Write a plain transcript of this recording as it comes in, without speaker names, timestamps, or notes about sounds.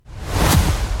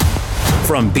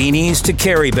From beanies to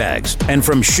carry bags and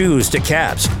from shoes to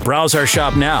caps, browse our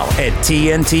shop now at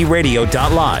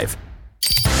tntradio.live.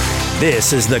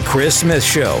 This is the Chris Smith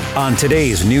Show on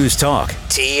today's News Talk,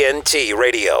 TNT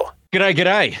Radio.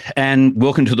 G'day, and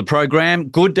welcome to the program.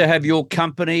 Good to have your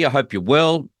company. I hope you're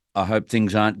well. I hope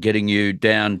things aren't getting you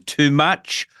down too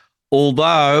much.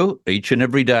 Although each and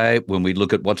every day when we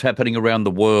look at what's happening around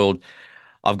the world,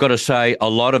 I've got to say a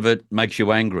lot of it makes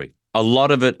you angry. A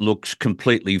lot of it looks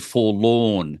completely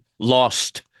forlorn,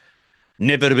 lost,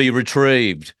 never to be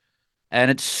retrieved.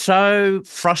 And it's so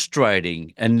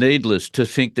frustrating and needless to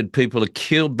think that people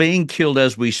are being killed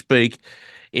as we speak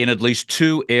in at least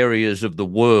two areas of the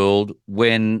world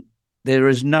when there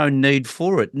is no need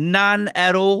for it. None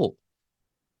at all.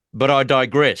 But I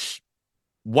digress.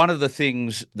 One of the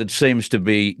things that seems to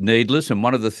be needless and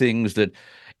one of the things that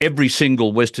every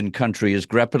single Western country is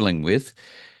grappling with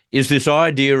is this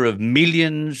idea of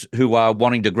millions who are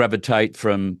wanting to gravitate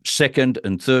from second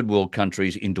and third world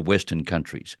countries into Western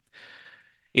countries.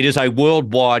 It is a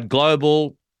worldwide,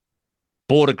 global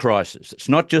border crisis. It's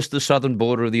not just the southern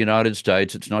border of the United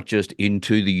States. It's not just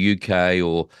into the UK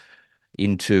or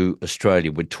into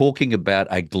Australia. We're talking about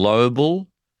a global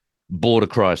border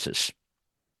crisis.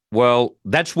 Well,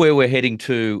 that's where we're heading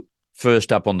to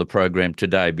first up on the program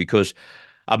today, because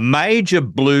a major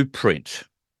blueprint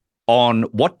on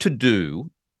what to do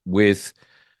with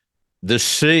the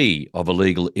sea of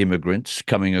illegal immigrants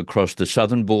coming across the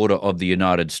southern border of the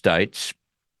United States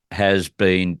has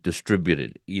been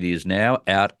distributed. It is now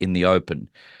out in the open.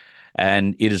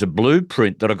 And it is a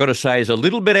blueprint that I've got to say is a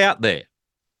little bit out there,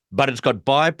 but it's got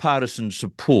bipartisan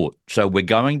support. So we're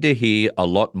going to hear a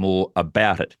lot more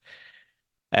about it.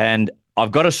 And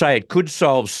I've got to say it could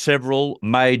solve several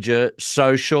major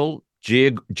social,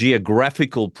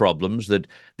 geographical problems that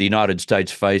the United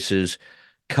States faces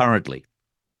currently.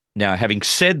 Now, having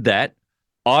said that,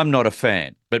 I'm not a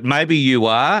fan, but maybe you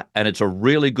are, and it's a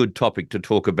really good topic to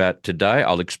talk about today.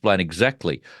 I'll explain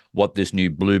exactly what this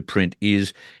new blueprint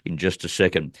is in just a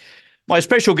second. My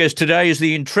special guest today is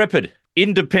the intrepid,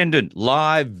 independent,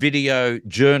 live video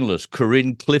journalist,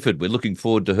 Corinne Cliford. We're looking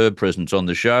forward to her presence on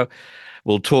the show.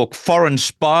 We'll talk foreign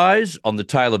spies on the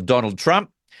tail of Donald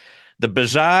Trump, the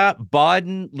bizarre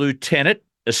Biden lieutenant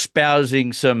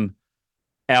espousing some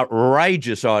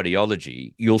outrageous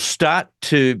ideology. You'll start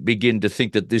to begin to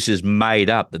think that this is made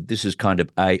up, that this is kind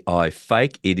of AI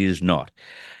fake. It is not.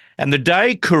 And the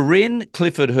day Corinne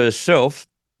Clifford herself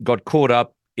got caught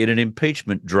up in an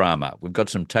impeachment drama. We've got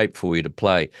some tape for you to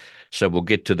play, so we'll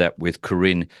get to that with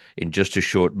Corinne in just a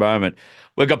short moment.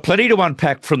 We've got plenty to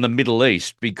unpack from the Middle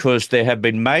East because there have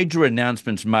been major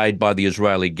announcements made by the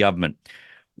Israeli government.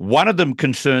 One of them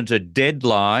concerns a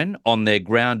deadline on their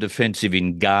ground offensive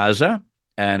in Gaza,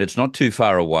 and it's not too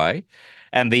far away.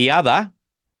 And the other,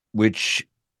 which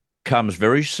comes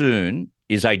very soon,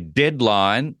 is a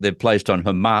deadline they've placed on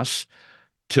Hamas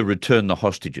to return the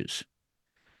hostages.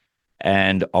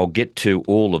 And I'll get to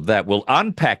all of that. We'll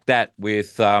unpack that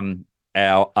with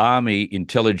our Army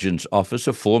Intelligence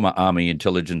Officer, former Army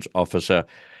Intelligence Officer,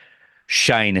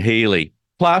 Shane Healy.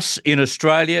 Plus, in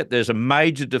Australia, there's a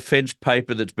major defence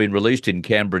paper that's been released in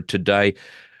Canberra today,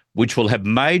 which will have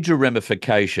major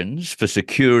ramifications for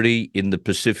security in the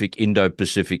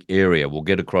Indo-Pacific area. We'll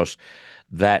get across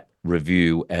that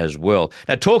review as well.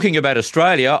 Now, talking about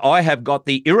Australia, I have got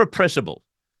the irrepressible.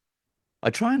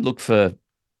 I try and look for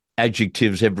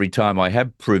adjectives every time I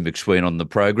have Prue McSween on the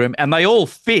program, and they all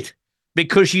fit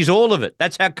because she's all of it.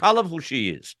 That's how colourful she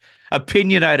is.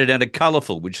 Opinionated and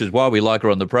colourful, which is why we like her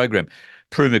on the program.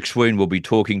 Prue McSween will be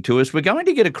talking to us. We're going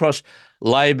to get across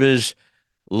Labor's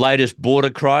latest border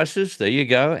crisis, there you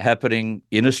go, happening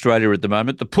in Australia at the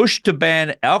moment. The push to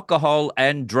ban alcohol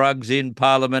and drugs in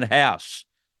Parliament House.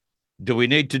 Do we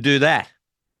need to do that?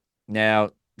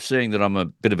 Now, seeing that I'm a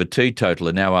bit of a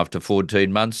teetotaler now after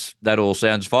 14 months, that all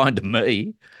sounds fine to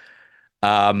me.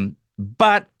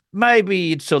 But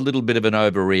maybe it's a little bit of an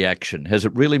overreaction. Has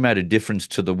it really made a difference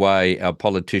to the way our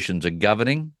politicians are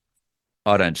governing?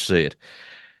 I don't see it.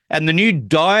 And the new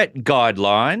diet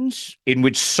guidelines in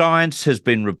which science has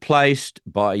been replaced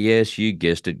by, yes, you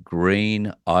guessed it,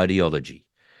 green ideology.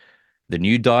 The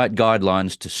new diet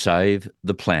guidelines to save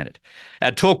the planet.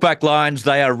 Our talkback lines,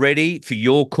 they are ready for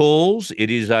your calls. It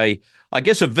is a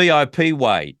VIP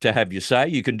way to have you say.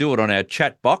 You can do it on our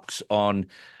chat box on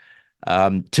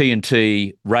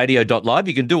tntradio.live.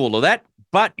 You can do all of that.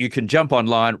 But you can jump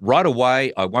online right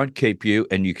away. I won't keep you,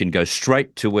 and you can go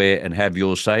straight to where and have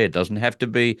your say. It doesn't have to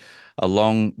be a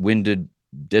long-winded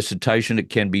dissertation. It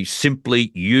can be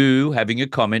simply you having a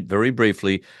comment very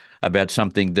briefly about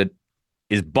something that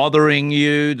is bothering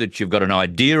you, that you've got an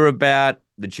idea about,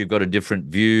 that you've got a different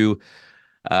view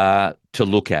to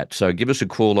look at. So give us a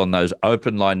call on those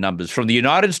open line numbers. From the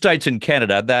United States and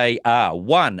Canada, they are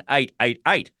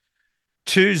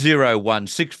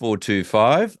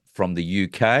 1-888-201-6425. From the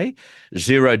UK,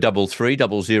 033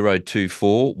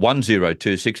 0024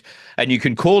 1026. And you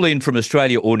can call in from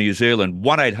Australia or New Zealand,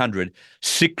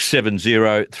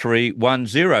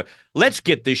 1-800-670-310. Let's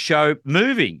get this show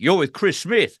moving. You're with Chris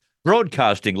Smith,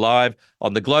 broadcasting live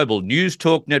on the Global News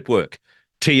Talk Network,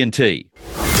 TNT.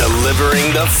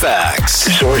 Delivering the facts.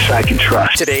 The source I can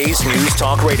trust. Today's News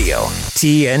Talk Radio,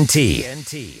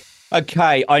 TNT.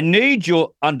 Okay, I need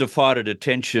your undivided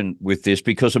attention with this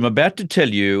because I'm about to tell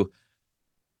you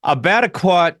about a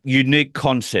quite unique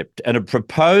concept and a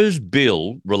proposed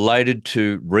bill related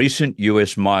to recent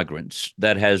US migrants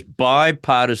that has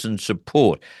bipartisan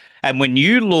support. And when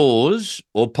new laws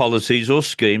or policies or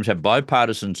schemes have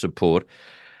bipartisan support,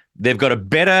 they've got a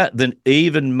better than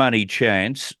even money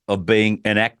chance of being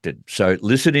enacted. So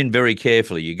listen in very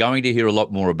carefully. You're going to hear a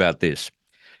lot more about this.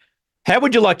 How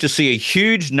would you like to see a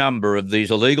huge number of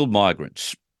these illegal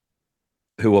migrants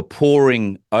who are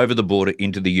pouring over the border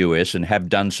into the US and have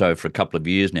done so for a couple of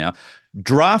years now,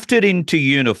 drafted into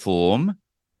uniform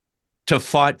to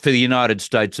fight for the United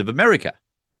States of America?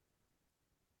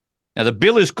 Now, the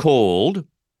bill is called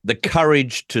the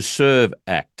Courage to Serve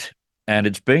Act, and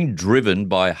it's being driven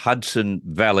by Hudson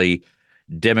Valley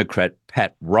Democrat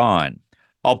Pat Ryan.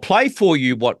 I'll play for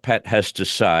you what Pat has to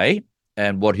say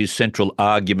and what his central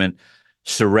argument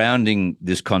surrounding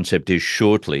this concept is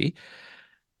shortly.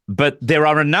 But there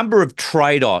are a number of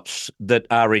trade-offs that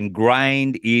are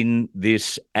ingrained in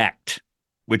this act,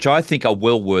 which I think are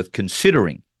well worth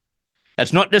considering.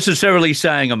 That's not necessarily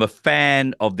saying I'm a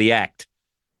fan of the act,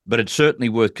 but it's certainly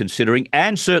worth considering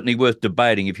and certainly worth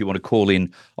debating if you want to call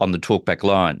in on the talkback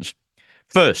lines.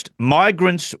 First,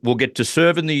 migrants will get to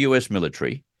serve in the US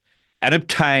military and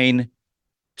obtain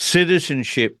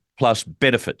citizenship plus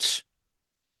benefits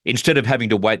instead of having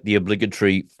to wait the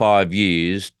obligatory 5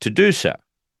 years to do so.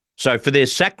 So for their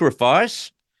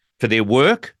sacrifice, for their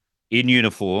work in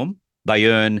uniform, they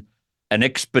earn an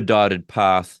expedited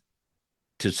path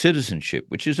to citizenship,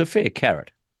 which is a fair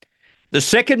carrot. The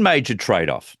second major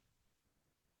trade-off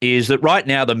is that right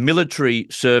now the military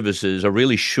services are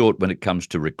really short when it comes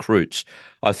to recruits.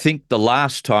 I think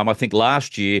last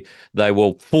year they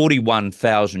were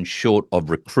 41,000 short of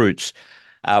recruits,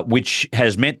 which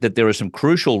has meant that there are some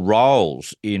crucial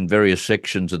roles in various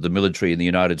sections of the military in the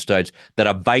United States that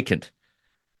are vacant.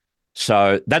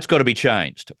 So that's got to be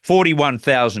changed.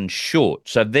 41,000 short.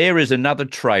 So there is another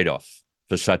trade-off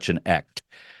for such an act.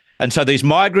 And so these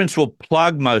migrants will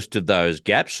plug most of those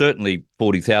gaps, certainly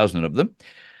 40,000 of them.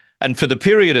 And for the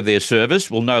period of their service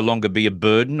will no longer be a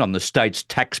burden on the state's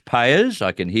taxpayers.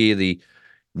 I can hear the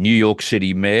New York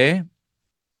City mayor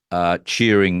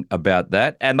cheering about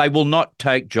that. And they will not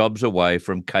take jobs away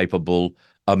from capable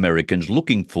Americans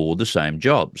looking for the same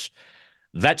jobs.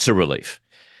 That's a relief.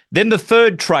 Then the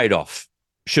third trade-off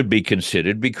should be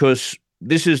considered, because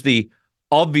this is the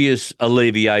obvious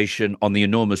alleviation on the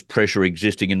enormous pressure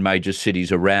existing in major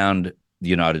cities around the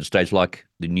United States, like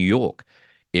the New York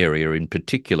area in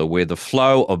particular, where the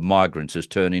flow of migrants has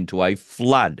turned into a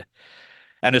flood.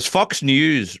 And as Fox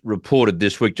News reported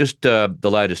this week, just the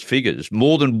latest figures,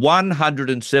 more than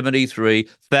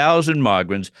 173,000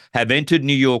 migrants have entered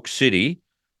New York City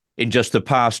in just the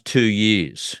past 2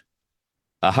 years.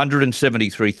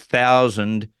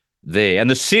 173,000 there. And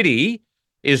the city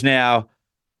is now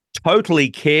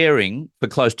totally caring for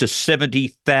close to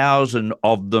 70,000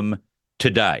 of them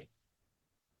today,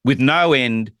 with no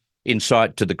end in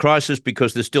sight to the crisis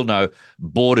because there's still no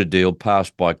border deal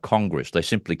passed by Congress. They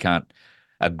simply can't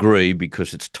agree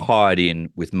because it's tied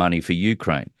in with money for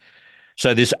Ukraine.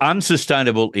 So this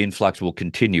unsustainable influx will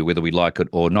continue whether we like it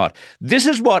or not. This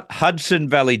is what Hudson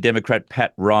Valley Democrat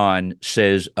Pat Ryan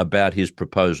says about his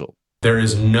proposal. There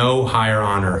is no higher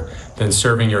honor than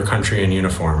serving your country in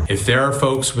uniform. If there are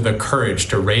folks with the courage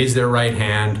to raise their right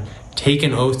hand, take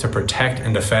an oath to protect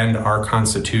and defend our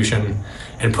Constitution,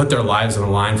 and put their lives on the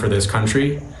line for this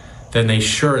country, then they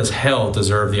sure as hell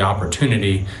deserve the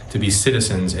opportunity to be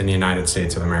citizens in the United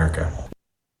States of America.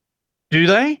 Do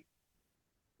they?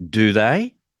 Do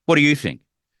they? What do you think?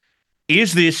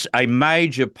 Is this a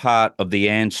major part of the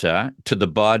answer to the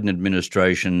Biden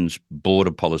administration's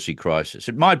border policy crisis?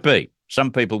 It might be.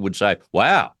 Some people would say,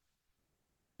 wow,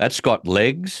 that's got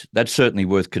legs. That's certainly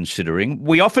worth considering.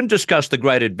 We often discuss the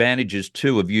great advantages,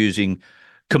 too, of using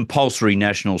compulsory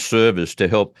national service to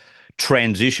help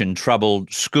transition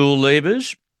troubled school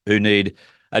leavers who need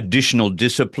additional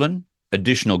discipline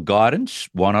additional guidance,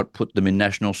 why not put them in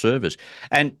national service?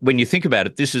 And when you think about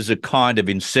it, this is a kind of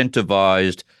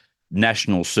incentivised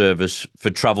national service for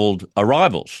troubled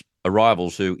arrivals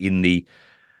who in the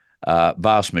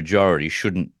vast majority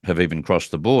shouldn't have even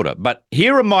crossed the border. But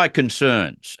here are my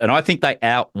concerns, and I think they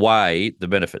outweigh the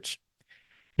benefits.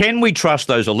 Can we trust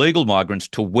those illegal migrants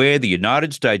to wear the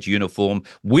United States uniform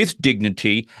with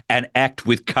dignity and act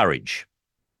with courage?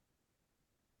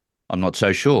 I'm not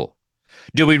so sure.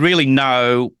 Do we really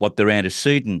know what their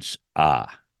antecedents are?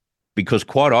 Because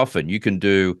quite often you can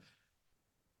do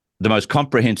the most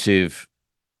comprehensive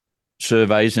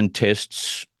surveys and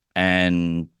tests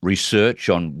and research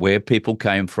on where people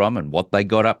came from and what they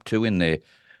got up to in their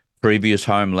previous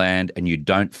homeland, and you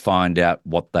don't find out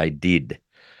what they did.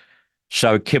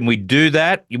 So can we do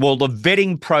that? Well, the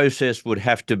vetting process would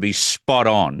have to be spot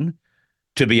on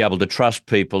to be able to trust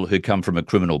people who come from a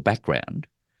criminal background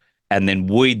and then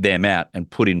weed them out and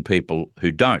put in people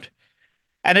who don't.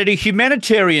 And at a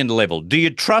humanitarian level, do you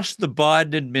trust the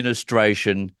Biden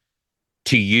administration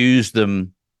to use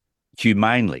them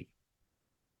humanely?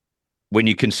 When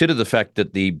you consider the fact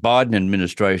that the Biden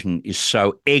administration is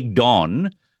so egged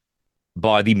on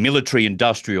by the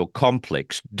military-industrial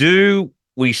complex, do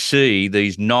we see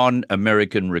these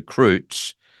non-American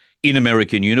recruits in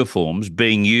American uniforms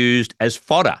being used as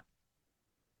fodder?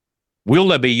 Will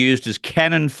they be used as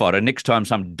cannon fodder next time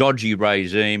some dodgy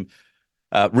regime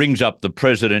rings up the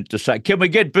president to say, can we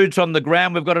get boots on the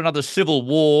ground? We've got another civil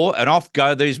war, and off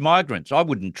go these migrants. I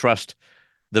wouldn't trust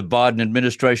the Biden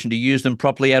administration to use them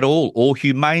properly at all or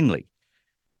humanely.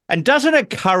 And doesn't a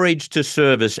Courage to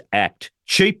Service Act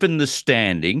cheapen the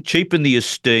standing, cheapen the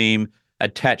esteem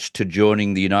attached to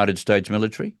joining the United States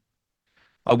military?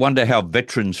 I wonder how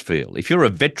veterans feel. If you're a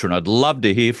veteran, I'd love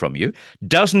to hear from you.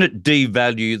 Doesn't it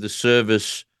devalue the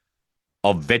service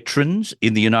of veterans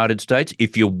in the United States?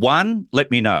 If you're one,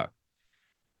 let me know.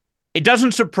 It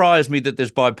doesn't surprise me that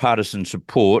there's bipartisan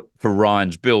support for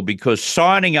Ryan's bill, because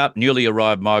signing up newly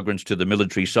arrived migrants to the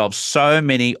military solves so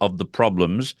many of the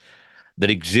problems that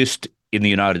exist in the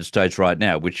United States right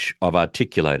now, which I've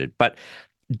articulated. But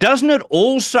doesn't it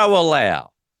also allow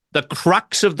the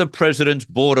crux of the president's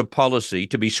border policy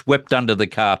to be swept under the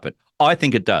carpet? I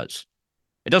think it does.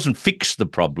 It doesn't fix the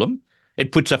problem.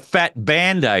 It puts a fat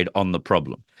Band-Aid on the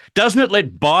problem. Doesn't it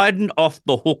let Biden off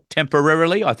the hook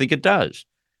temporarily? I think it does.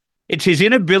 It's his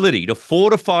inability to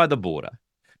fortify the border,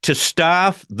 to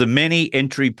staff the many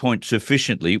entry points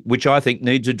sufficiently, which I think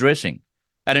needs addressing.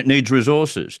 And it needs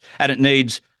resources. And it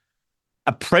needs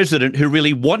a president who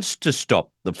really wants to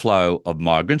stop the flow of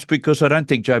migrants, because I don't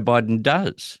think Joe Biden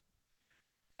does.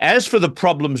 As for the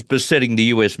problems besetting the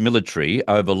US military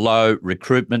over low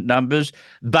recruitment numbers,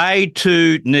 they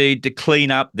too need to clean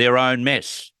up their own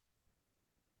mess.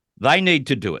 They need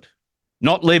to do it,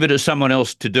 not leave it to someone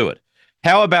else to do it.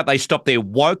 How about they stop their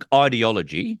woke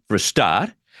ideology, for a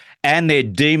start, and their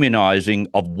demonising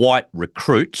of white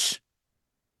recruits,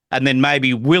 and then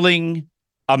maybe willing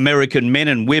American men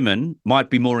and women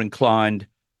might be more inclined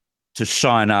to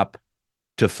sign up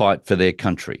to fight for their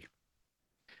country.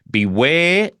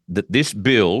 Beware that this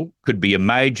bill could be a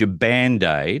major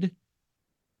Band-Aid,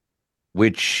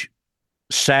 which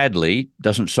sadly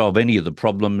doesn't solve any of the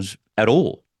problems at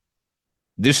all.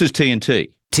 This is TNT.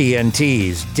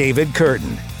 TNT's David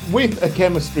Curtin. With a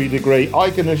chemistry degree, I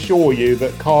can assure you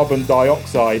that carbon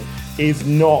dioxide is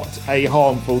not a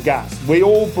harmful gas. We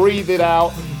all breathe it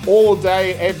out all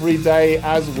day, every day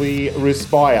as we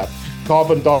respire.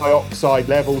 Carbon dioxide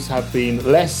levels have been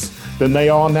less than they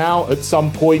are now at some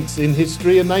points in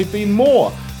history, and they've been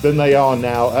more than they are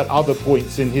now at other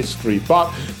points in history.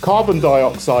 But carbon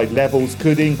dioxide levels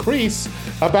could increase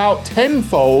about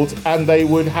tenfold, and they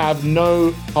would have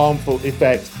no harmful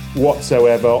effect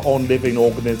whatsoever on living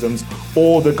organisms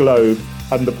or the globe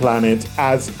and the planet,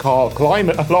 as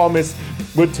climate alarmists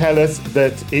would tell us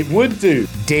that it would do.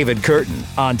 David Curtin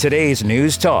on today's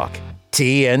News Talk,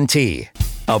 TNT.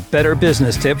 A better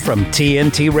business tip from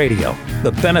TNT Radio.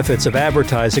 The benefits of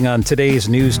advertising on today's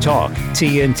News Talk,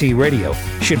 TNT Radio,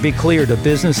 should be clear to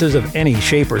businesses of any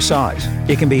shape or size.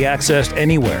 It can be accessed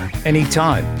anywhere,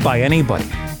 anytime, by anybody,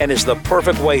 and is the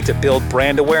perfect way to build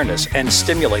brand awareness and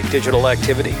stimulate digital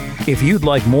activity. If you'd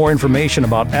like more information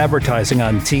about advertising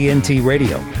on TNT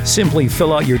Radio, simply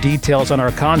fill out your details on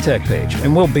our contact page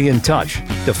and we'll be in touch.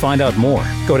 To find out more,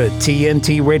 go to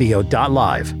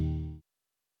tntradio.live.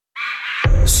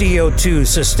 CO2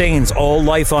 sustains all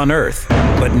life on Earth,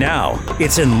 but now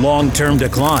it's in long-term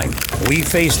decline. We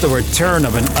face the return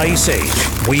of an ice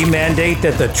age. We mandate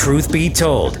that the truth be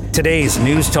told. Today's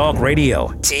News Talk Radio,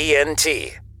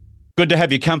 TNT. Good to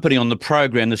have your company on the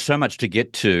program. There's so much to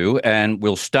get to, and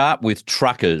we'll start with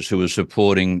truckers who are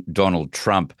supporting Donald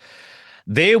Trump.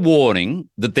 They're warning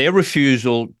that their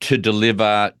refusal to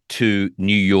deliver to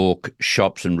New York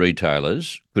shops and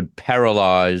retailers could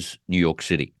paralyse New York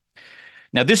City.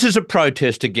 Now, this is a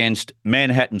protest against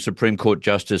Manhattan Supreme Court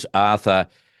Justice Arthur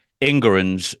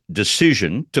Engoron's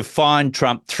decision to fine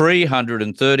Trump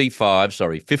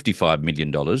 $55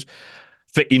 million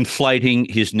for inflating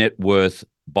his net worth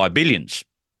by billions.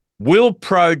 Will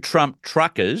pro-Trump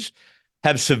truckers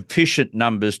have sufficient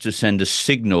numbers to send a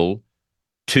signal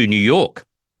to New York?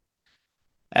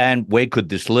 And where could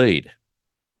this lead?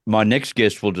 My next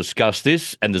guest will discuss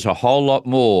this, and there's a whole lot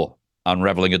more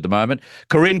unravelling at the moment.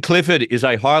 Corinne Cliford is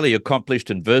a highly accomplished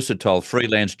and versatile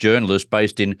freelance journalist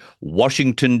based in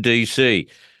Washington, D.C.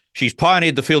 She's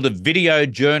pioneered the field of video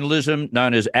journalism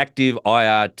known as active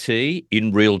IRT,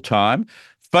 in real time,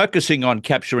 focusing on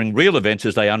capturing real events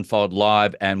as they unfold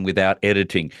live and without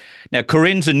editing. Now,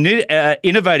 Corinne's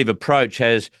innovative approach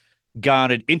has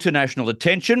garnered international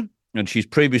attention, and she's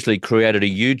previously created a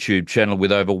YouTube channel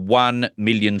with over 1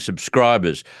 million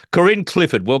subscribers. Corinne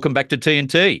Clifford, welcome back to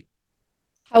TNT.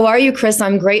 How are you, Chris?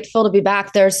 I'm grateful to be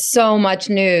back. There's so much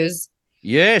news.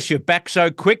 Yes, you're back so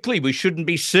quickly. We shouldn't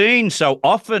be seen so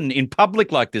often in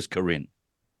public like this, Corinne.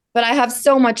 But I have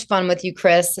so much fun with you,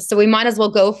 Chris. So we might as well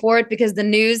go for it because the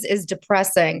news is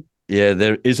depressing. Yeah,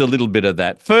 there is a little bit of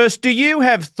that. First, do you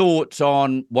have thoughts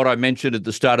on what I mentioned at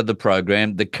the start of the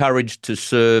program, the Courage to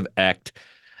Serve Act,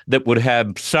 that would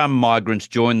have some migrants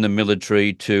join the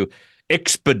military to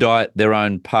expedite their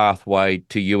own pathway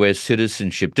to US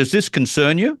citizenship? Does this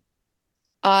concern you?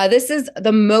 This is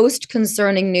the most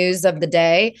concerning news of the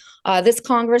day. This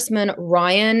Congressman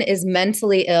Ryan is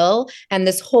mentally ill, and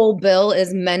this whole bill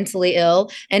is mentally ill.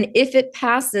 And if it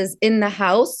passes in the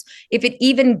House, if it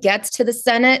even gets to the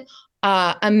Senate,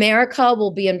 America will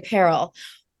be in peril.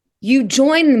 You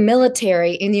join the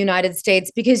military in the United States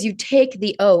because you take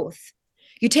the oath.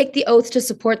 You take the oath to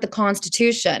support the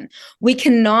Constitution. We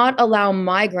cannot allow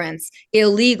migrants,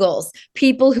 illegals,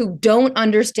 people who don't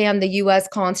understand the U.S.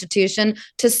 Constitution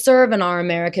to serve in our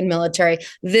American military.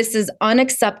 This is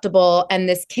unacceptable, and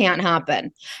this can't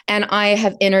happen. And I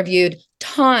have interviewed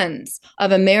tons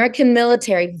of American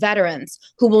military veterans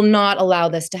who will not allow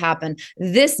this to happen.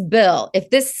 This bill, if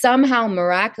this somehow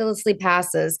miraculously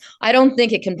passes, I don't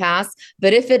think it can pass,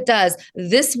 but if it does,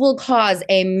 this will cause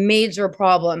a major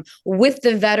problem with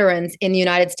the veterans in the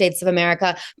United States of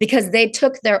America because they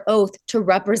took their oath to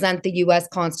represent the U.S.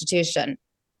 Constitution.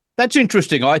 That's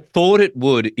interesting. I thought it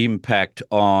would impact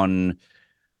on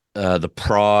the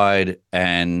pride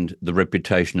and the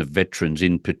reputation of veterans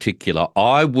in particular.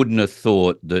 I wouldn't have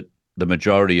thought that the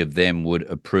majority of them would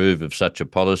approve of such a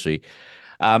policy.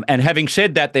 And having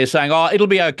said that, they're saying, it'll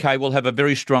be okay. We'll have a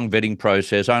very strong vetting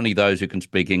process. Only those who can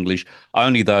speak English,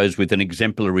 only those with an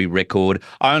exemplary record,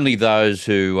 only those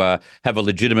who have a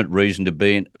legitimate reason to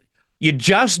be in. You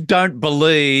just don't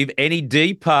believe any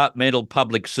departmental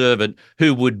public servant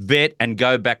who would vet and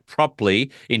go back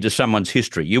properly into someone's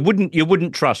history. You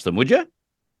wouldn't trust them, would you?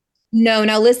 No,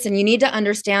 now listen, you need to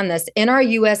understand this. In our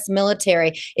U.S.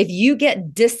 military, if you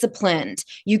get disciplined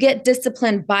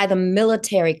by the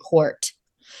military court.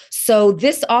 So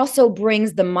this also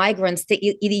brings the migrants,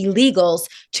 the illegals,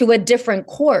 to a different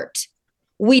court.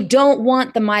 We don't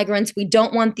want the migrants, we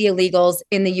don't want the illegals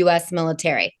in the U.S.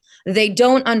 military. They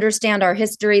don't understand our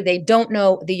history. They don't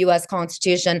know the U.S.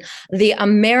 Constitution. The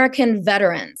American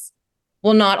veterans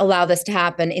will not allow this to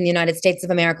happen in the United States of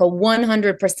America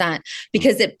 100%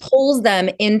 because it pulls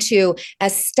them into a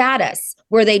status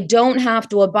where they don't have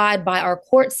to abide by our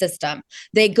court system.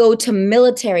 They go to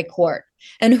military court.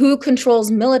 And who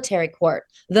controls military court?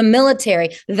 The military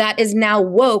that is now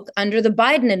woke under the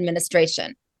Biden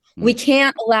administration. We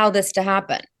can't allow this to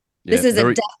happen. This is a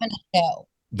definite no.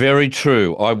 Very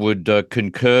true. I would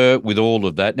concur with all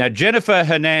of that. Now, Jennifer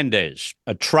Hernandez,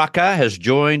 a trucker, has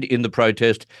joined in the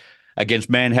protest against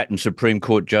Manhattan Supreme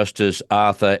Court Justice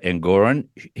Arthur Engoron.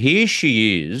 Here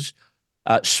she is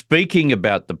speaking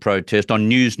about the protest on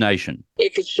News Nation.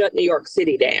 It could shut New York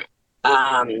City down.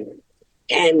 And,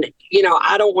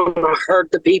 I don't want to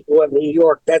hurt the people of New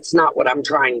York. That's not what I'm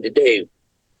trying to do.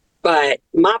 But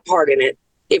my part in it,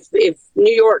 if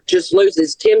New York just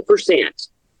loses 10%,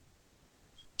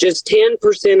 just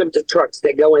 10% of the trucks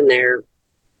that go in there,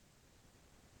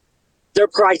 their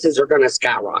prices are going to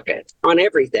skyrocket on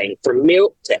everything from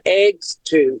milk to eggs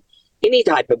to any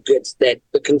type of goods that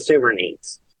the consumer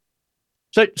needs.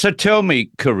 So tell me,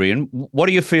 Corinne, what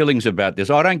are your feelings about this?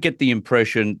 I don't get the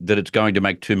impression that it's going to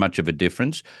make too much of a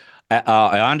difference.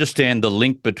 I understand the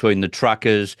link between the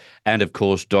truckers and, of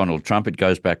course, Donald Trump. It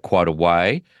goes back quite a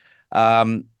way.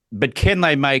 But can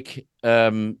they make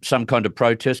some kind of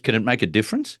protest? Can it make a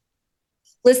difference?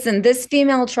 Listen, this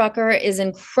female trucker is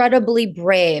incredibly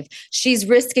brave. She's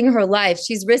risking her life.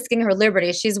 She's risking her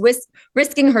liberty. She's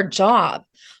risking her job.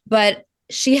 But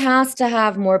she has to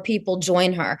have more people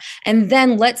join her. And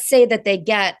then let's say that they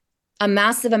get a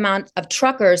massive amount of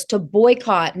truckers to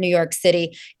boycott New York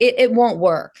City. It won't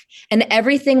work. And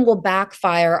everything will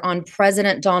backfire on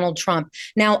President Donald Trump.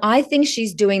 Now, I think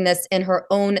she's doing this in her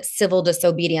own civil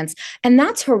disobedience. And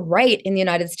that's her right in the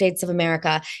United States of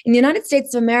America. In the United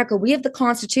States of America, we have the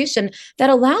Constitution that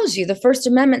allows you. The First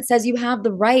Amendment says you have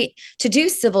the right to do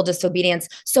civil disobedience.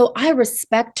 So I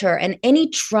respect her, and any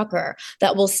trucker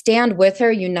that will stand with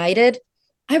her united,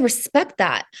 I respect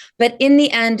that. But in the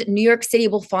end, New York City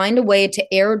will find a way to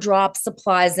airdrop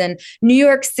supplies in. New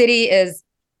York City is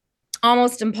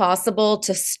almost impossible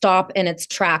to stop in its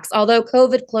tracks, although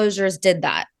COVID closures did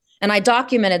that. And I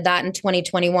documented that in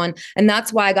 2021. And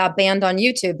that's why I got banned on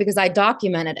YouTube, because I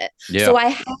documented it. Yeah. So I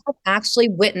have actually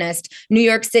witnessed New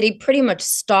York City pretty much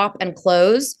stop and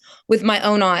close with my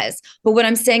own eyes. But what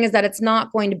I'm saying is that it's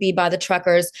not going to be by the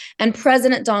truckers. And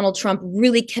President Donald Trump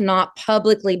really cannot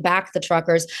publicly back the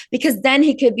truckers, because then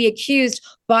he could be accused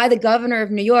by the governor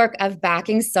of New York of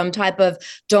backing some type of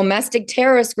domestic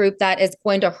terrorist group that is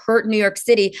going to hurt New York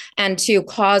City and to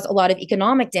cause a lot of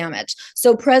economic damage.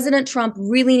 So President Trump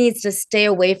really needs to stay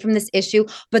away from this issue,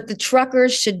 but the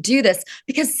truckers should do this,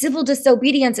 because civil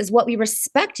disobedience is what we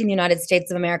respect in the United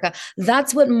States of America.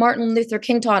 That's what Martin Luther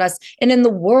King taught us. And in the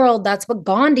world, that's what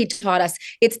Gandhi taught us.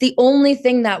 It's the only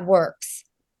thing that works.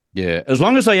 Yeah, as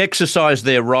long as they exercise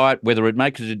their right, whether it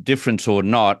makes a difference or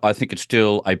not, I think it's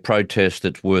still a protest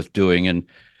that's worth doing, and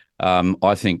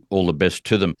I think all the best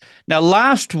to them. Now,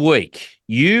 last week,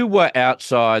 you were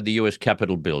outside the US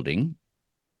Capitol building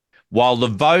while the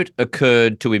vote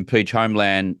occurred to impeach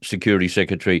Homeland Security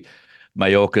Secretary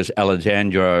Mayorkas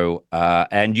Alejandro,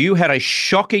 and you had a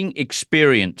shocking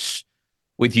experience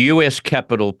with US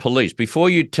Capitol Police. Before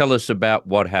you tell us about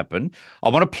what happened, I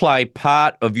want to play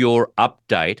part of your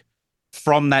update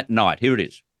from that night. Here it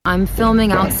is. I'm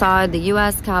filming outside the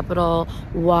U.S. Capitol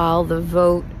while the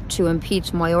vote to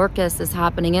impeach Mayorkas is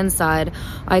happening inside.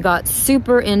 I got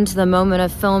super into the moment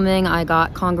of filming. I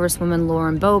got Congresswoman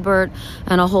Lauren Boebert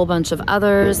and a whole bunch of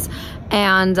others.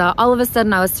 And all of a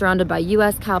sudden, I was surrounded by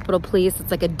U.S. Capitol Police.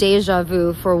 It's like a deja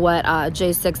vu for what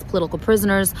J6 political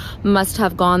prisoners must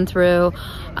have gone through.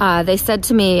 They said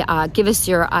to me, give us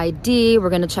your ID. We're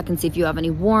going to check and see if you have any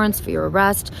warrants for your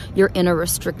arrest. You're in a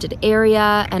restricted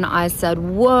area. And I said,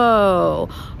 whoa,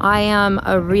 I am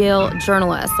a real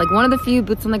journalist. Like one of the few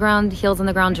boots on the ground, heels on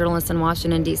the ground journalists in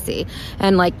Washington, D.C.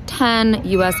 And like 10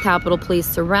 U.S. Capitol Police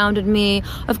surrounded me.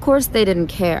 Of course, they didn't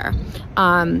care.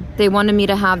 They wanted me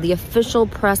to have the official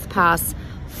press pass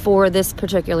for this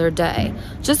particular day,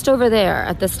 just over there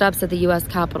at the steps of the U.S.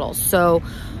 Capitol. So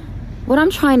what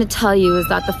I'm trying to tell you is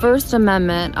that the First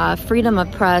Amendment, freedom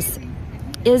of press,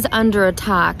 is under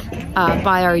attack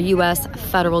by our U.S.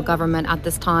 federal government at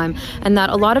this time, and that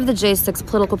a lot of the J6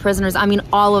 political prisoners, I mean,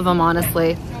 all of them,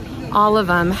 honestly, all of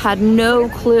them had no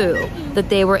clue that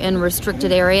they were in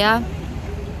restricted area.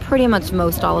 Pretty much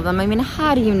most all of them. I mean,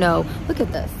 how do you know? Look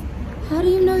at this. How do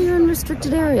you know you're in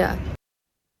restricted area?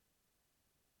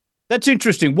 That's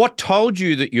interesting. What told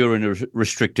you that you're in a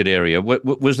restricted area?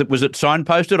 Was it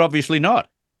signposted? Obviously not.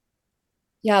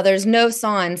 Yeah, there's no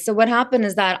sign. So what happened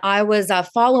is that I was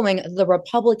following the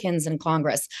Republicans in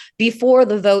Congress before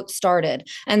the vote started.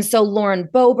 And so Lauren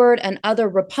Boebert and other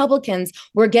Republicans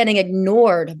were getting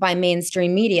ignored by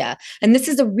mainstream media. And this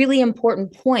is a really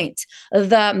important point.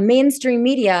 The mainstream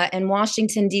media in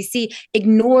Washington, D.C.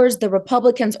 ignores the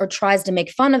Republicans or tries to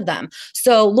make fun of them.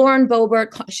 So Lauren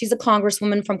Boebert, she's a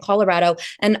congresswoman from Colorado,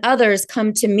 and others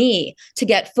come to me to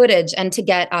get footage and to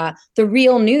get the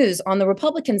real news on the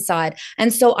Republican side.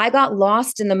 And so I got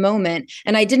lost in the moment,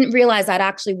 and I didn't realize I'd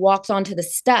actually walked onto the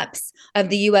steps of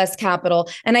the U.S. Capitol,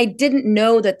 and I didn't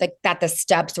know that the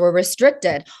steps were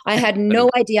restricted. I had no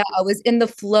idea. I was in the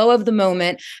flow of the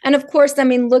moment, and of course, I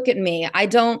mean, look at me. I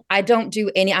don't do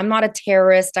any. I'm not a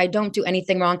terrorist. I don't do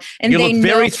anything wrong. And you they look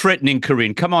very know, threatening,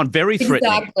 Corinne. Come on, very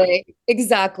threatening.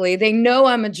 Exactly. They know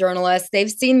I'm a journalist. They've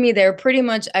seen me there pretty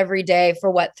much every day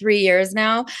for 3 years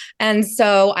now, and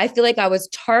so I feel like I was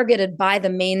targeted by the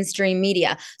mainstream media.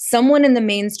 Someone in the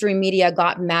mainstream media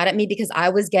got mad at me because I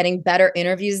was getting better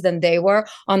interviews than they were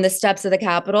on the steps of the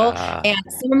Capitol. And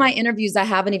some of my interviews I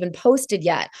haven't even posted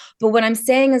yet. But what I'm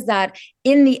saying is that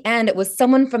in the end, it was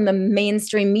someone from the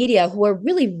mainstream media who are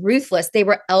really ruthless. They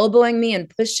were elbowing me and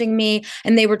pushing me,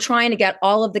 and they were trying to get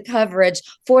all of the coverage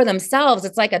for themselves.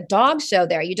 It's like a dog show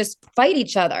there. You just fight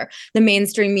each other, the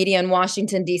mainstream media in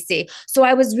Washington, D.C. So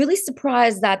I was really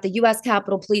surprised that the U.S.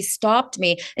 Capitol Police stopped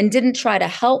me and didn't try to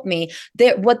help me.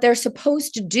 What they're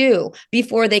supposed to do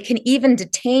before they can even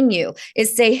detain you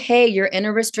is say, hey, you're in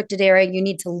a restricted area, you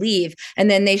need to leave. And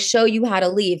then they show you how to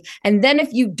leave. And then if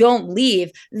you don't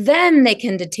leave, then they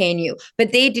can detain you.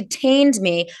 But they detained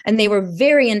me, and they were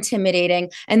very intimidating.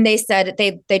 And they said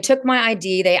they took my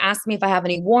ID. They asked me if I have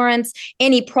any warrants,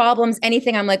 any problems,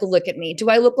 anything. I'm like, look at me. Do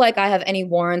I look like I have any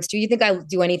warrants? Do you think I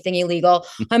do anything illegal?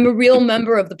 I'm a real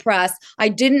member of the press. I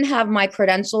didn't have my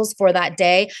credentials for that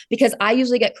day because I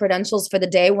usually get credentials for the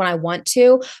day when I want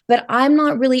to, but I'm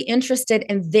not really interested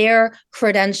in their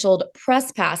credentialed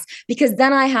press pass because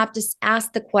then I have to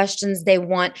ask the questions they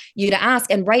want you to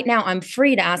ask. And right now I'm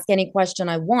free to ask any question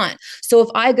I want. So if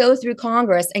I go through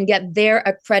Congress and get their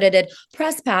accredited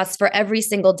press pass for every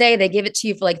single day, they give it to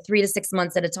you for like 3 to 6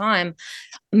 months at a time.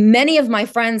 Many of my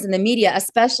friends in the media,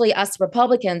 especially us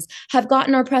Republicans, have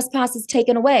gotten our press passes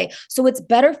taken away. So it's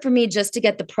better for me just to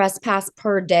get the press pass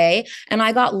per day. And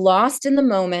I got lost in the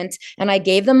moment and I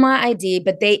gave them my ID,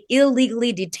 but they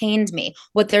illegally detained me.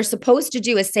 What they're supposed to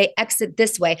do is say, exit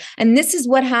this way. And this is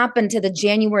what happened to the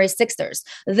January 6ers.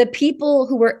 The people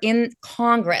who were in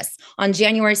Congress on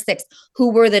January 6th,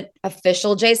 who were the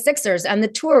official J6ers and the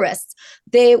tourists,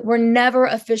 they were never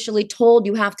officially told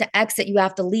you have to exit, you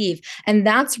have to leave. And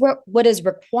that's what is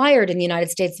required in the United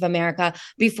States of America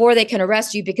before they can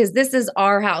arrest you, because this is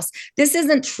our house. This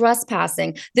isn't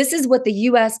trespassing. This is what the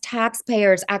U.S.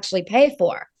 taxpayers actually pay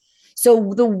for.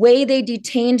 So the way they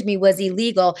detained me was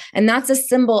illegal, and that's a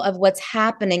symbol of what's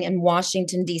happening in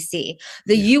Washington, D.C.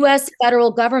 The U.S.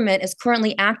 federal government is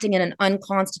currently acting in an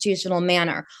unconstitutional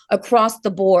manner across the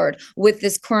board with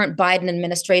this current Biden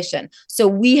administration. So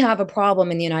we have a problem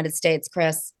in the United States,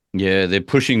 Chris. Yeah, they're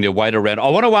pushing their weight around. I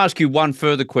want to ask you one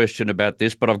further question about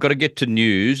this, but I've got to get to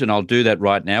news, and I'll do that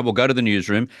right now. We'll go to the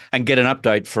newsroom and get an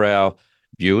update for our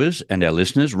viewers and our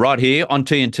listeners right here on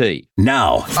TNT.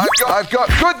 Now, I've got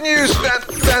good news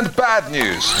and bad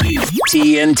news.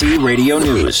 TNT Radio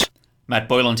News. Matt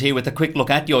Boyland here with a quick look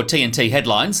at your TNT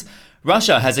headlines.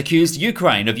 Russia has accused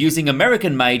Ukraine of using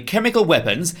American-made chemical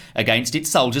weapons against its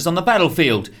soldiers on the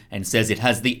battlefield and says it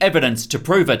has the evidence to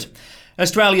prove it.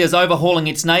 Australia's overhauling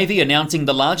its navy, announcing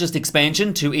the largest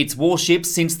expansion to its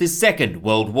warships since the Second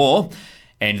World War.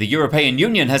 And the European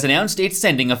Union has announced it's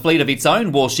sending a fleet of its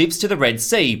own warships to the Red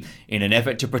Sea in an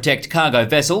effort to protect cargo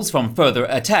vessels from further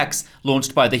attacks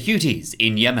launched by the Houthis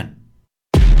in Yemen.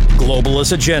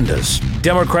 Globalist agendas,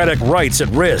 democratic rights at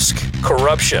risk,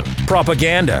 corruption,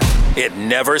 propaganda. It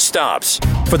never stops.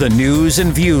 For the news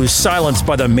and views silenced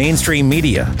by the mainstream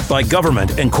media, by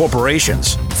government and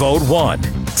corporations, vote 1.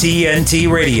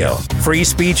 TNT Radio. Free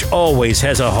speech always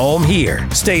has a home here.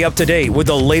 Stay up to date with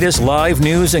the latest live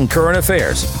news and current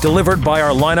affairs, delivered by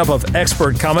our lineup of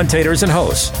expert commentators and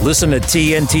hosts. Listen to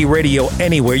TNT Radio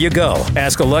anywhere you go.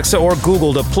 Ask Alexa or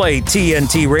Google to play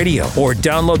TNT Radio, or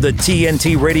download the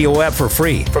TNT Radio app for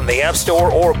free from the App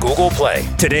Store or Google Play.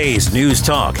 Today's News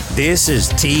Talk. This is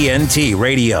TNT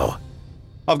Radio.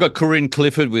 I've got Corinne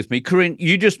Cliford with me. Corinne,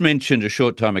 you just mentioned a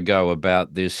short time ago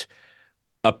about this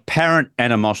apparent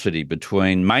animosity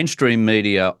between mainstream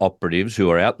media operatives who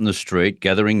are out in the street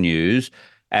gathering news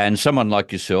and someone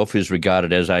like yourself who's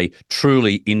regarded as a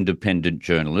truly independent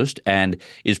journalist and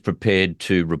is prepared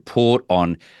to report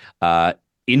on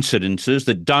incidences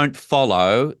that don't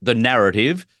follow the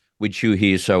narrative which you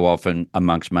hear so often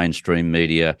amongst mainstream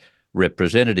media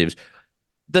representatives.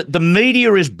 The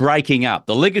media is breaking up.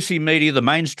 The legacy media, the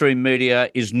mainstream media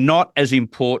is not as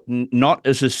important, not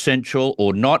as essential,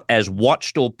 or not as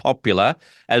watched or popular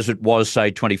as it was, say,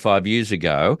 25 years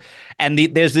ago. And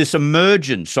there's this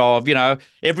emergence of,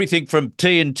 everything from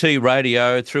TNT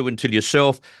radio through until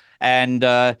yourself and,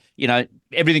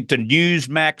 everything to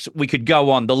Newsmax. We could go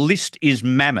on. The list is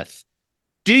mammoth.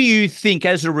 Do you think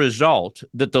as a result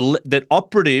that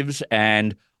operatives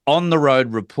and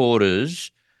on-the-road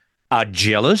reporters are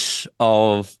jealous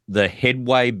of the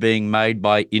headway being made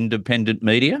by independent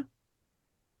media?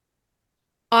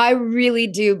 I really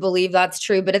do believe that's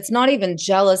true, but it's not even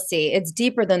jealousy. It's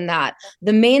deeper than that.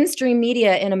 The mainstream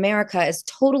media in America is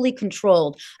totally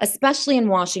controlled, especially in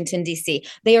Washington, D.C.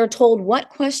 They are told what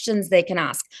questions they can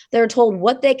ask. They're told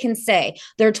what they can say.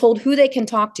 They're told who they can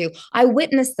talk to. I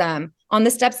witnessed them on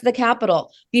the steps of the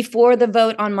Capitol before the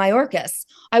vote on Mayorkas.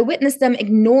 I witnessed them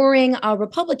ignoring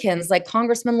Republicans like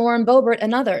Congressman Lauren Boebert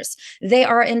and others. They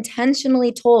are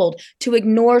intentionally told to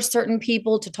ignore certain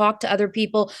people, to talk to other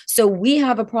people. So we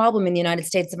have a problem in the United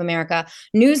States of America.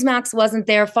 Newsmax wasn't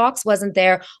there. Fox wasn't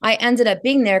there. I ended up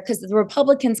being there because the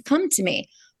Republicans come to me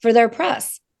for their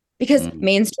press because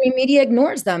mainstream media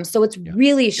ignores them. So it's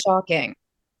really shocking.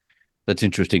 That's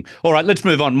interesting. All right, let's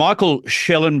move on. Michael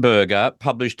Schellenberger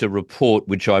published a report,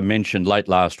 which I mentioned late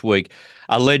last week,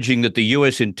 alleging that the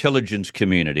US intelligence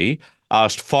community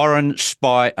asked foreign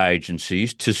spy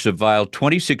agencies to surveil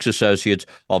 26 associates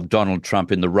of Donald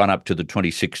Trump in the run-up to the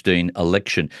 2016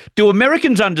 election. Do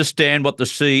Americans understand what the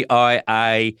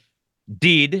CIA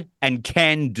did and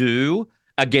can do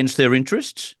against their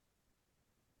interests?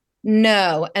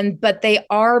 No, but they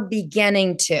are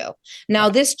beginning to. Now,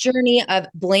 this journey of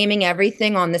blaming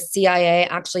everything on the CIA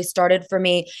actually started for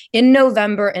me in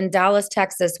November in Dallas,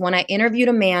 Texas, when I interviewed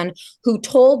a man who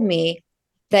told me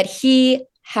that he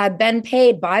had been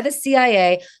paid by the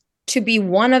CIA to be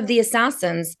one of the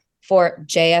assassins for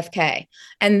JFK.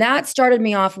 And that started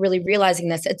me off really realizing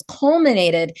this. It's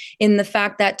culminated in the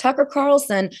fact that Tucker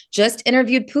Carlson just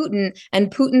interviewed Putin, and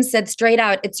Putin said straight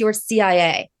out, it's your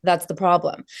CIA. That's the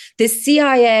problem. The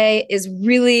CIA is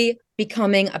really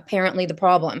becoming apparently the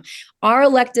problem. Our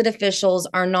elected officials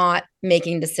are not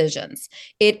making decisions.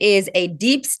 It is a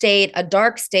deep state, a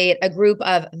dark state, a group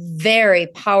of very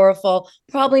powerful,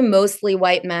 probably mostly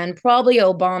white men, probably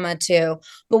Obama too.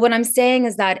 But what I'm saying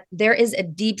is that there is a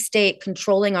deep state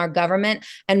controlling our government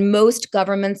and most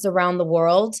governments around the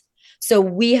world. So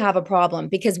we have a problem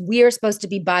because we are supposed to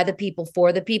be by the people,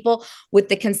 for the people, with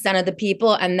the consent of the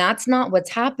people. And that's not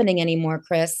what's happening anymore,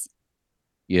 Chris.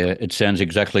 Yeah, it sounds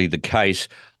exactly the case.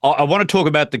 I want to talk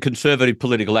about the Conservative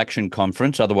Political Action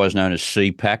Conference, otherwise known as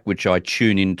CPAC, which I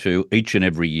tune into each and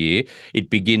every year. It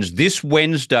begins this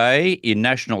Wednesday in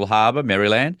National Harbour,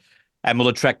 Maryland, and will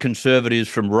attract conservatives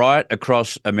from right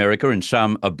across America and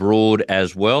some abroad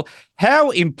as well.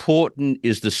 How important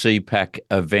is the CPAC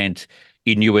event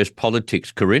in US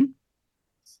politics, Corinne?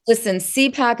 Listen,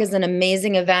 CPAC is an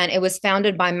amazing event. It was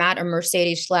founded by Matt and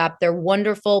Mercedes Schlapp. They're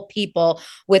wonderful people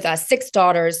with 6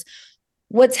 daughters.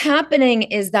 What's happening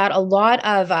is that a lot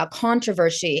of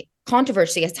controversy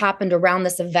has happened around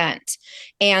this event.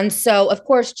 And so, of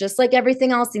course, just like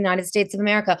everything else in the United States of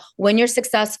America, when you're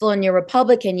successful and you're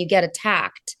Republican, you get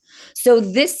attacked. So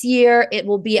this year, it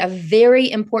will be a very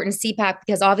important CPAC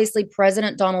because obviously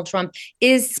President Donald Trump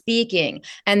is speaking.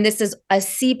 And this is a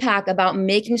CPAC about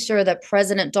making sure that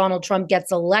President Donald Trump gets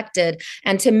elected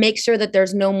and to make sure that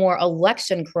there's no more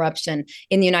election corruption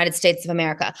in the United States of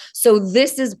America. So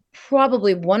this is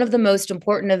probably one of the most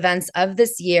important events of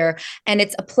this year. And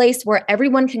it's a place where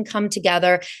everyone can come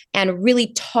together and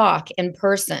really talk in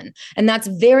person. And that's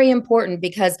very important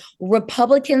because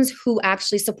Republicans who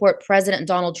actually support President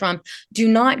Donald Trump do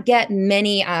not get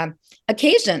many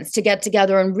occasions to get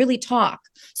together and really talk.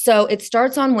 So it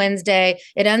starts on Wednesday,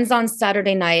 it ends on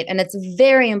Saturday night, and it's a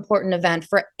very important event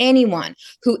for anyone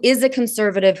who is a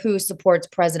conservative who supports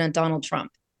President Donald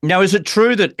Trump. Now, is it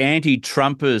true that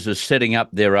anti-Trumpers are setting up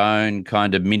their own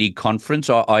kind of mini conference?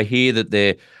 I hear that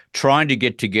they're trying to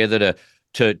get together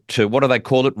to what do they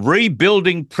call it?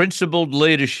 Rebuilding principled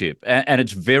leadership. And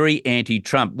it's very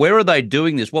anti-Trump. Where are they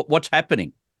doing this? What's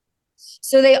happening?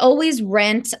 So they always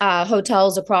rent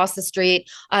hotels across the street.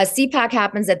 CPAC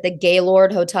happens at the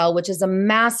Gaylord Hotel, which is a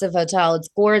massive hotel. It's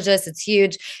gorgeous. It's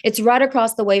huge. It's right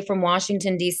across the way from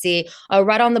Washington, D.C.,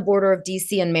 right on the border of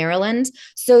D.C. and Maryland.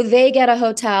 So they get a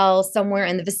hotel somewhere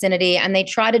in the vicinity and they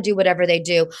try to do whatever they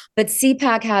do. But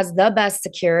CPAC has the best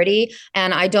security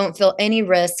and I don't feel any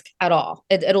risk at all.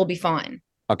 It'll be fine.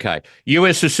 Okay.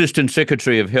 U.S. Assistant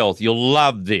Secretary of Health, you'll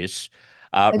love this.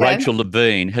 Rachel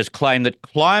Levine has claimed that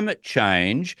climate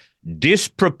change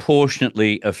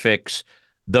disproportionately affects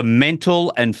the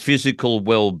mental and physical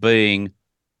well-being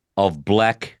of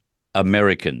Black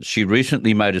Americans. She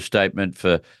recently made a statement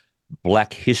for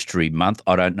Black History Month.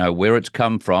 I don't know where it's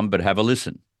come from, but have a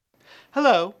listen.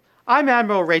 Hello, I'm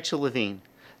Admiral Rachel Levine.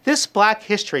 This Black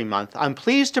History Month, I'm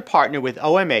pleased to partner with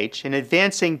OMH in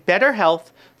advancing better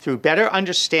health through better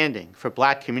understanding for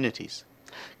Black communities.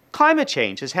 Climate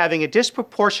change is having a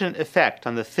disproportionate effect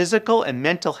on the physical and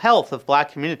mental health of Black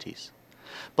communities.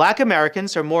 Black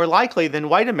Americans are more likely than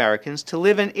white Americans to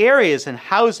live in areas and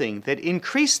housing that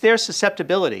increase their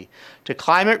susceptibility to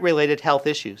climate-related health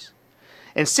issues.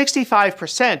 And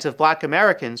 65% of Black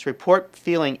Americans report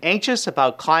feeling anxious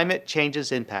about climate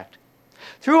change's impact.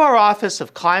 Through our Office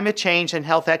of Climate Change and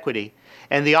Health Equity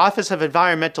and the Office of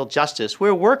Environmental Justice,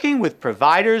 we're working with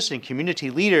providers and community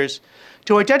leaders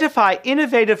to identify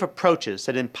innovative approaches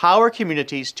that empower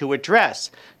communities to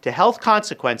address the health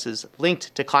consequences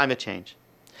linked to climate change.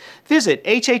 Visit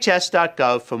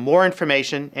hhs.gov for more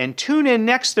information and tune in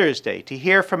next Thursday to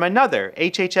hear from another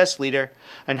HHS leader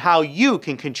on how you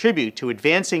can contribute to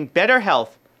advancing better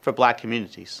health for Black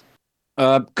communities.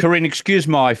 Corinne, excuse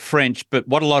my French, but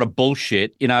what a lot of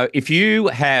bullshit. You know, if you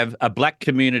have a Black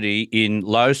community in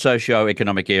low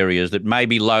socioeconomic areas that may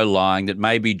be low-lying, that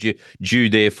may be due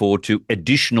therefore to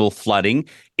additional flooding,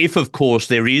 if, of course,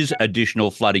 there is additional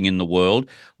flooding in the world,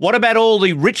 what about all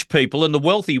the rich people and the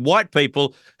wealthy white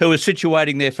people who are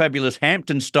situating their fabulous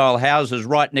Hampton-style houses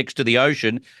right next to the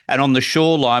ocean and on the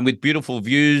shoreline with beautiful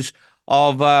views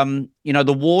of,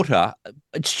 the water?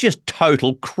 It's just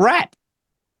total crap.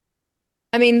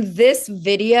 I mean, this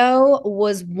video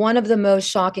was one of the most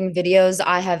shocking videos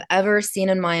I have ever seen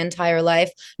in my entire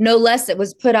life. No less, it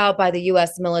was put out by the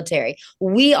US military.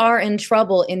 We are in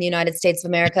trouble in the United States of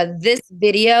America. This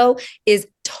video is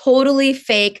totally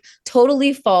fake,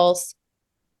 totally false.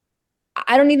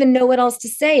 I don't even know what else to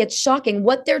say. It's shocking.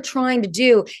 What they're trying to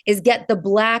do is get the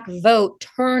Black vote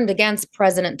turned against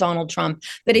President Donald Trump.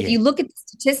 But if you look at the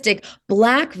statistic,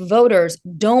 Black voters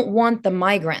don't want the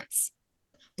migrants.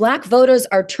 Black voters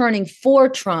are turning for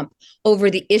Trump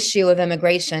over the issue of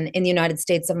immigration in the United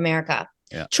States of America.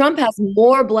 Yeah. Trump has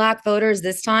more Black voters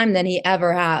this time than he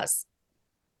ever has.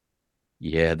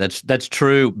 Yeah, that's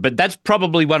true. But that's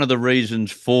probably one of the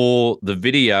reasons for the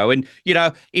video. And,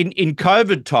 in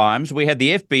COVID times, we had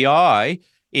the FBI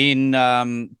in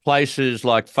places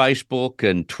like Facebook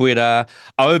and Twitter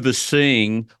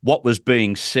overseeing what was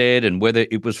being said and whether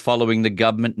it was following the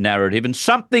government narrative. And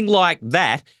something like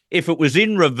that, if it was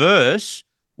in reverse,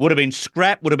 would have been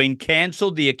scrapped, would have been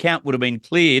cancelled, the account would have been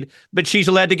cleared, but she's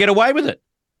allowed to get away with it.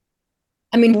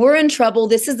 I mean, we're in trouble.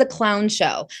 This is a clown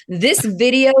show. This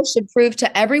video should prove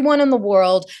to everyone in the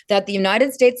world that the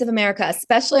United States of America,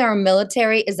 especially our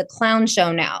military, is a clown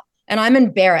show now. And I'm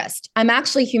embarrassed. I'm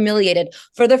actually humiliated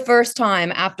for the first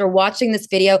time after watching this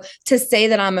video to say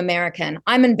that I'm American.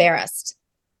 I'm embarrassed.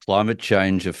 Climate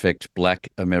change affects Black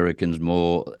Americans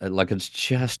more. Like, it's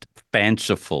just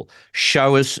fanciful.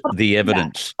 Show us the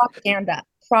evidence.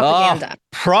 Propaganda.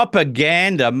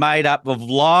 Propaganda made up of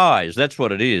lies. That's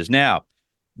what it is. Now,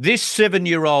 this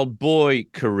 7-year-old boy,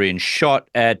 Corinne, shot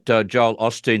at Joel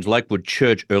Osteen's Lakewood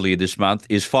Church earlier this month,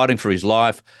 is fighting for his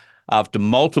life after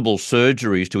multiple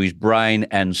surgeries to his brain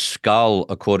and skull,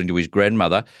 according to his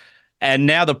grandmother. And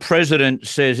now the president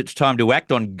says it's time to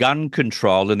act on gun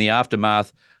control in the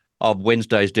aftermath of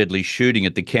Wednesday's deadly shooting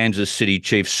at the Kansas City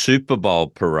Chiefs Super Bowl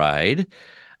parade.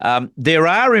 There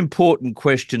are important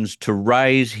questions to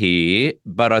raise here,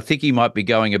 but I think he might be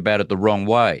going about it the wrong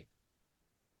way.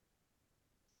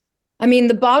 I mean,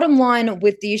 the bottom line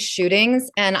with these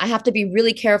shootings, and I have to be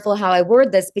really careful how I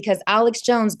word this because Alex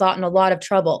Jones got in a lot of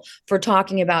trouble for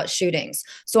talking about shootings.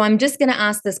 So I'm just going to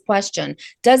ask this question.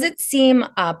 Does it seem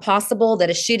possible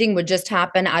that a shooting would just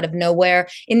happen out of nowhere?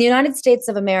 In the United States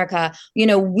of America,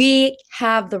 we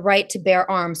have the right to bear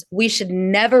arms. We should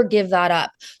never give that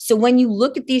up. So when you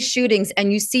look at these shootings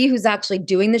and you see who's actually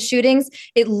doing the shootings,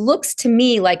 it looks to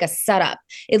me like a setup.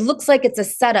 It looks like it's a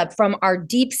setup from our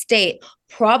deep state,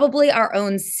 probably our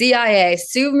own CIA,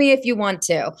 sue me if you want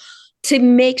to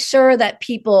make sure that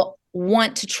people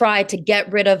want to try to get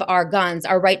rid of our guns,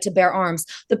 our right to bear arms.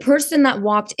 The person that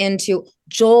walked into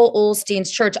Joel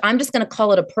Osteen's church, I'm just going to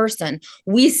call it a person.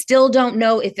 We still don't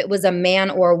know if it was a man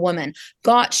or a woman,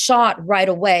 got shot right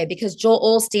away because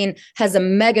Joel Osteen has a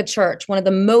mega church, one of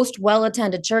the most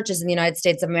well-attended churches in the United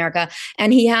States of America,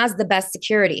 and he has the best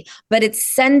security. But it's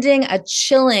sending a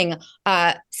chilling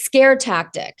scare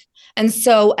tactic. And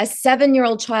so a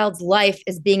 7-year-old child's life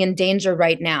is being endangered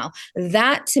right now.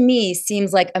 That to me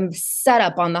seems like a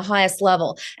setup on the highest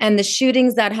level. And the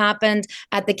shootings that happened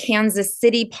at the Kansas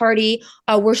City party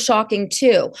were shocking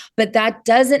too. But that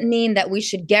doesn't mean that we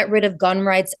should get rid of gun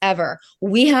rights ever.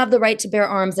 We have the right to bear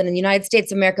arms. And in the United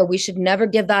States of America, we should never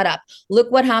give that up.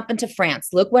 Look what happened to France.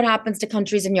 Look what happens to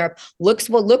countries in Europe. Look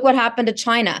what happened to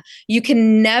China. You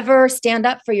can never stand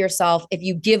up for yourself if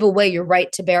you give away your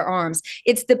right to bear arms.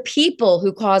 It's the people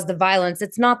who cause the violence.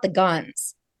 It's not the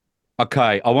guns.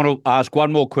 Okay, I want to ask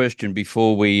one more question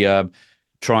before we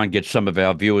try and get some of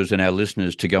our viewers and our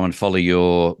listeners to go and follow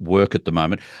your work at the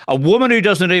moment. A woman who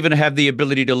doesn't even have the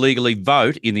ability to legally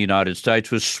vote in the United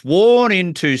States was sworn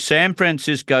into San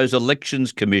Francisco's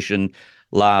Elections Commission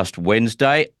last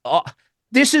Wednesday. Oh,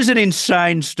 this is an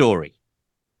insane story.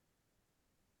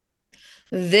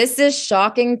 This is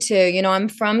shocking too. I'm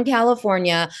from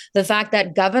California. The fact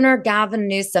that Governor Gavin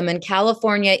Newsom in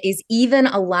California is even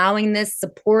allowing this,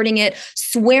 supporting it,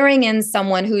 swearing in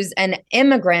someone who's an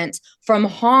immigrant from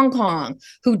Hong Kong,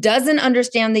 who doesn't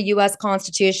understand the US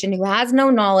Constitution, who has no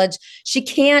knowledge. She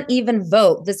can't even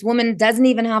vote. This woman doesn't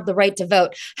even have the right to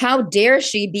vote. How dare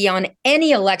she be on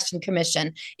any election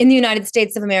commission in the United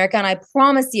States of America? And I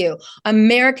promise you,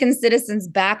 American citizens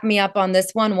back me up on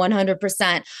this one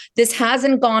 100%. This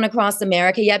hasn't gone across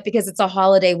America yet because it's a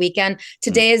holiday weekend.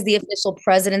 Today is the official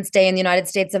President's Day in the United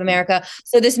States of America.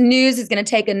 So this news is going to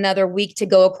take another week to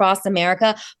go across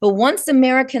America. But once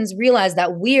Americans realize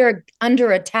that we are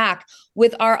under attack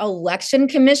with our election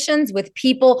commissions, with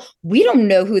people, we don't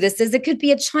know who this is. It could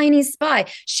be a Chinese spy.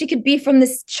 She could be from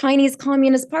this Chinese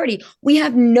Communist Party. We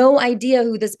have no idea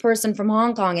who this person from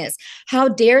Hong Kong is. How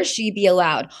dare she be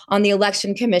allowed on the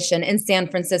election commission in San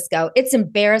Francisco? It's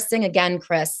embarrassing again,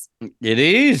 Chris. It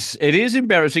is. It is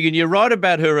embarrassing. And you're right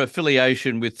about her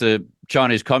affiliation with the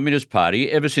Chinese Communist Party.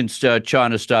 Ever since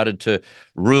China started to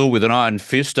rule with an iron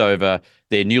fist over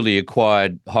their newly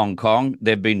acquired Hong Kong,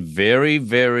 they've been very,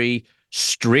 very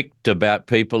strict about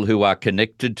people who are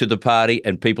connected to the party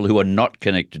and people who are not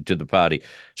connected to the party.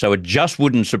 So it just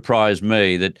wouldn't surprise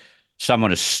me that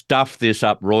someone has stuffed this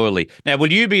up royally. Now,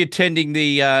 will you be attending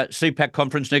the CPAC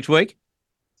conference next week?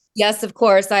 Yes, of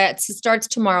course. It starts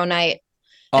tomorrow night.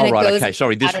 Oh, right. Okay.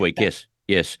 Sorry, this week.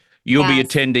 Yes. You'll be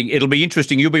attending. It'll be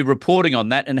interesting. You'll be reporting on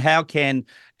that. And how can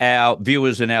our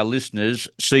viewers and our listeners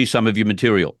see some of your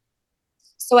material?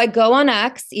 So I go on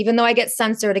X, even though I get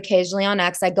censored occasionally on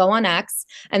X, I go on X,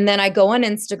 and then I go on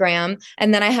Instagram,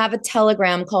 and then I have a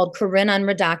Telegram called Corinne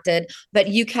Unredacted, but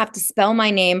you have to spell my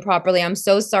name properly. I'm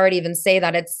so sorry to even say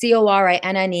that. It's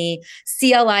CORINNE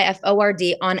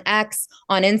CLIFORD on X,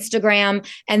 on Instagram,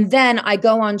 and then I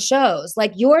go on shows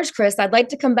like yours, Chris. I'd like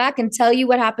to come back and tell you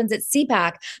what happens at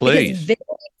CPAC. Please. Because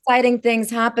exciting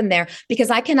things happen there because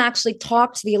I can actually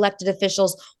talk to the elected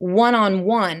officials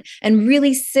one-on-one and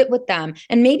really sit with them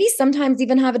and maybe sometimes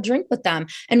even have a drink with them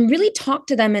and really talk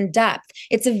to them in depth.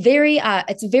 It's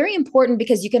very important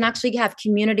because you can actually have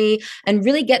community and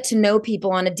really get to know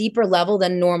people on a deeper level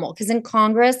than normal. Because in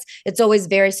Congress, it's always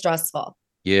very stressful.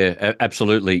 Yeah,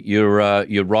 absolutely.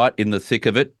 You're right in the thick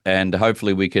of it, and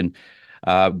hopefully we can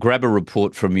grab a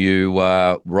report from you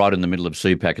right in the middle of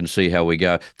CPAC and see how we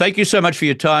go. Thank you so much for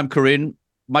your time, Corinne.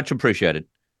 Much appreciated.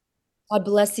 God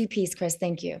bless you. Peace, Chris.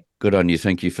 Thank you. Good on you.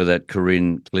 Thank you for that,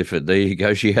 Corinne Clifford. There you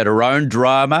go. She had her own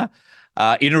drama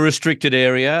in a restricted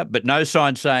area, but no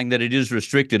sign saying that it is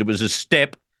restricted. It was a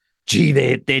step. Gee,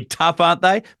 they're tough, aren't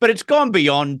they? But it's gone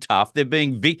beyond tough. They're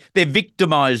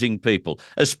victimising people,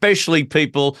 especially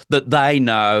people that they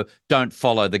know don't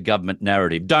follow the government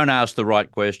narrative, don't ask the right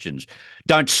questions,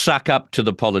 don't suck up to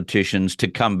the politicians to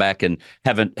come back and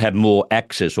have more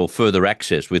access or further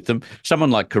access with them.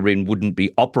 Someone like Corinne wouldn't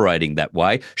be operating that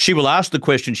way. She will ask the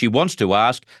question she wants to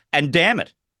ask, and damn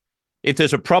it, if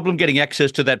there's a problem getting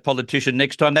access to that politician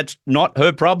next time, that's not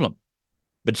her problem.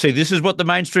 But see, this is what the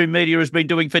mainstream media has been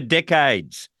doing for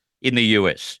decades in the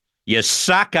US. You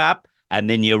suck up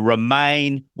and then you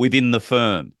remain within the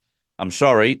firm. I'm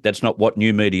sorry, that's not what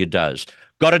new media does.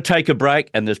 Got to take a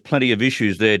break, and there's plenty of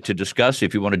issues there to discuss.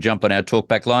 If you want to jump on our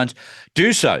talkback lines,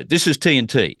 do so. This is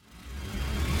TNT.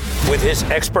 With his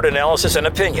expert analysis and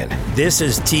opinion, this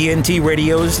is TNT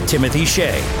Radio's Timothy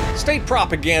Shea. State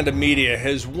propaganda media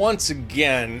has once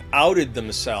again outed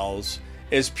themselves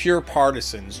as pure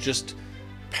partisans, just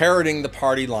parroting the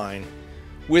party line,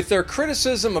 with their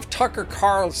criticism of Tucker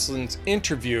Carlson's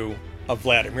interview of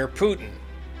Vladimir Putin.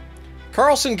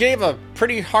 Carlson gave a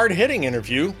pretty hard-hitting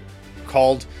interview,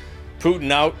 called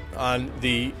Putin out on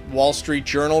the Wall Street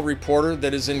Journal reporter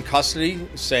that is in custody,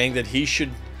 saying that he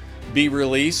should be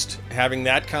released, having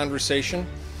that conversation.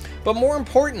 But more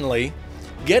importantly,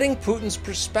 getting Putin's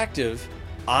perspective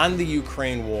on the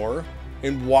Ukraine war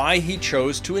and why he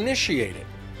chose to initiate it.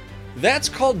 That's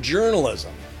called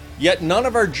journalism. Yet none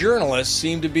of our journalists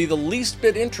seem to be the least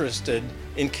bit interested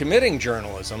in committing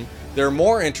journalism. They're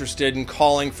more interested in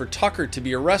calling for Tucker to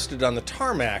be arrested on the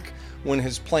tarmac when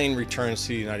his plane returns to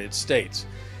the United States.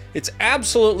 It's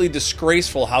absolutely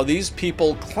disgraceful how these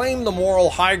people claim the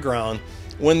moral high ground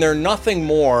when they're nothing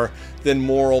more than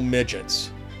moral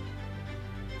midgets.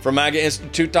 From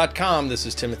MAGAInstitute.com, this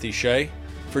is Timothy Shea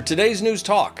for today's News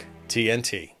Talk,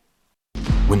 TNT.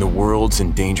 When the world's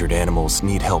endangered animals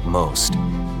need help most,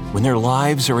 when their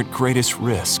lives are at greatest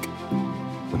risk,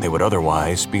 when they would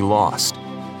otherwise be lost,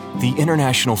 the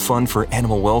International Fund for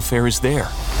Animal Welfare is there,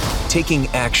 taking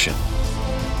action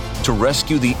to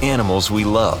rescue the animals we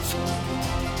love,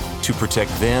 to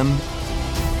protect them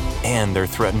and their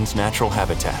threatened natural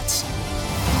habitats.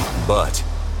 But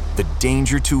the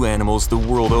danger to animals the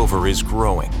world over is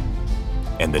growing,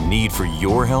 and the need for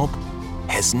your help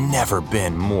has never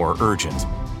been more urgent.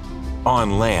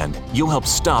 On land, you'll help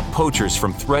stop poachers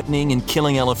from threatening and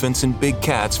killing elephants and big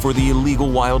cats for the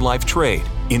illegal wildlife trade.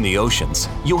 In the oceans,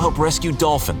 you'll help rescue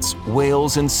dolphins,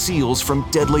 whales, and seals from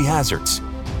deadly hazards.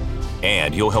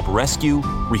 And you'll help rescue,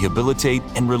 rehabilitate,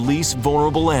 and release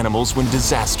vulnerable animals when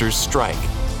disasters strike.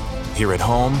 Here at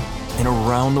home and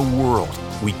around the world,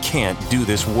 we can't do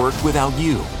this work without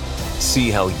you. See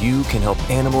how you can help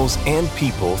animals and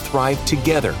people thrive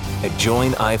together at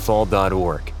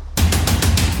joinifall.org.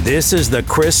 This is the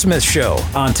Chris Smith Show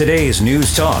on today's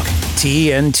News Talk,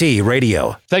 TNT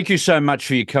Radio. Thank you so much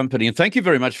for your company, and thank you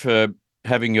very much for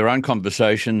having your own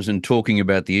conversations and talking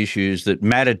about the issues that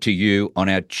matter to you on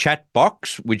our chat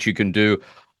box, which you can do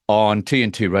on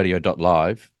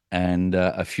tntradio.live, and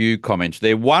a few comments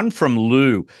there. One from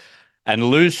Lou, and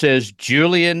Lou says,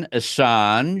 Julian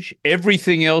Assange,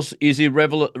 everything else is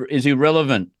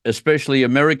irrelevant, especially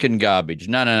American garbage.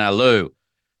 No, Lou.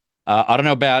 I don't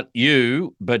know about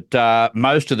you, but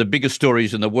most of the biggest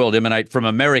stories in the world emanate from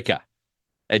America.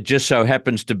 It just so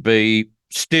happens to be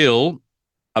still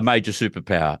a major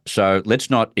superpower. So let's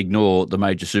not ignore the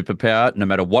major superpower, no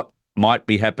matter what might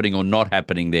be happening or not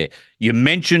happening there. You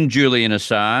mentioned Julian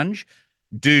Assange.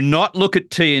 Do not look at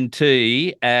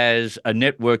TNT as a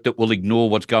network that will ignore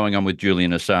what's going on with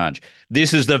Julian Assange.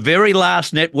 This is the very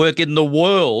last network in the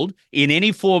world in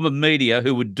any form of media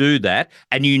who would do that,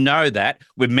 and you know that.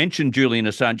 We've mentioned Julian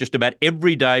Assange just about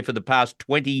every day for the past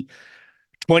 20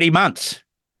 months,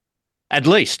 at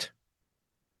least,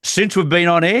 since we've been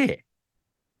on air.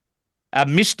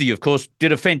 Misty, of course,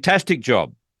 did a fantastic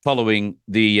job following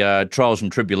the trials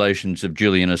and tribulations of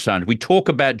Julian Assange. We talk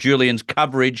about Julian's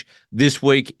coverage this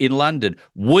week in London.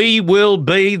 We will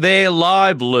be there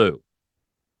live, Lou.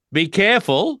 Be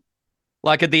careful.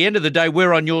 Like at the end of the day,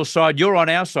 we're on your side, you're on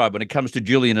our side when it comes to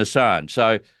Julian Assange.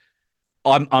 So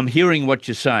I'm hearing what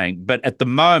you're saying, but at the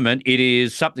moment it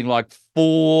is something like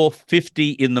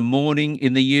 4:50 in the morning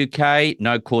in the UK.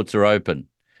 No courts are open.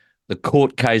 The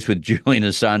court case with Julian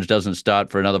Assange doesn't start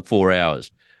for another 4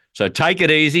 hours. So take it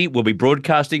easy. We'll be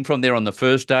broadcasting from there on the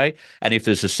first day. And if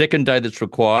there's a second day that's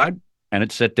required and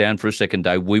it's set down for a second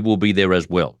day, we will be there as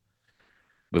well.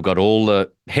 We've got all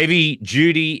the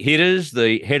heavy-duty hitters,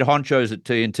 the head honchos at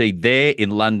TNT there in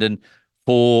London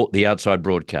for the outside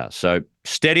broadcast. So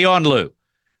steady on, Lou.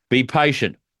 Be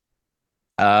patient.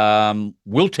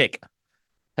 Wiltec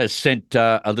has sent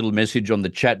a little message on the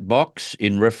chat box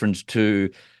in reference to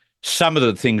some of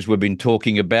the things we've been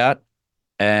talking about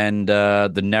and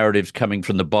the narratives coming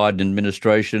from the Biden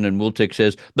administration. And Wiltec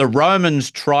says, the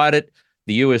Romans tried it.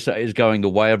 The USA is going the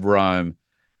way of Rome,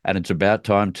 and it's about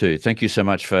time too. Thank you so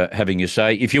much for having your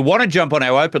say. If you want to jump on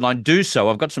our open line, do so.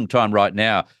 I've got some time right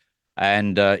now.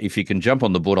 And if you can jump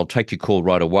on the board, I'll take your call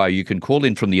right away. You can call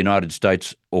in from the United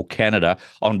States or Canada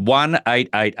on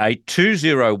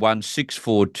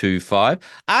 1-888-201-6425.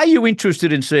 Are you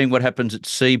interested in seeing what happens at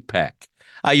CPAC?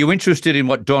 Are you interested in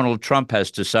what Donald Trump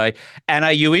has to say? And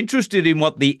are you interested in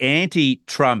what the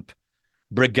anti-Trump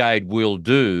brigade will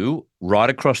do right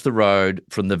across the road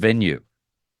from the venue?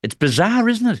 It's bizarre,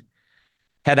 isn't it?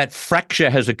 How that fracture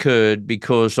has occurred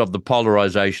because of the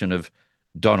polarization of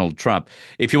Donald Trump.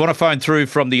 If you want to phone through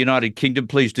from the United Kingdom,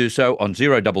 please do so on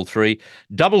 033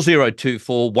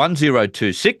 0024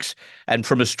 1026. And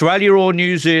from Australia or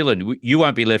New Zealand, you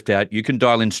won't be left out. You can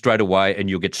dial in straight away and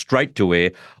you'll get straight to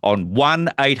air on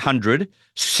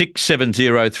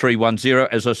 1-800-670-310.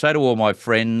 As I say to all my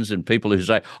friends and people who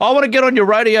say, I want to get on your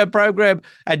radio program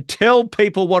and tell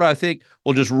people what I think,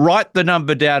 well, just write the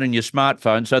number down in your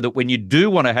smartphone so that when you do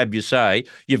want to have your say,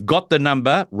 you've got the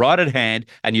number right at hand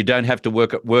and you don't have to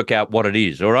work out what it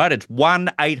is, all right? It's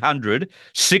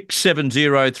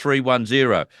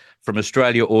 1-800-670-310 from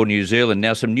Australia or New Zealand.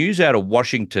 Now, some news out of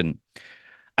Washington.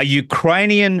 A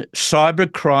Ukrainian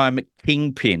cybercrime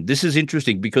kingpin. This is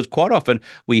interesting because quite often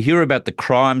we hear about the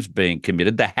crimes being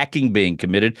committed, the hacking being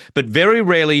committed, but very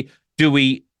rarely do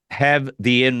we have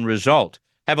the end result.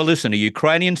 Have a listen. A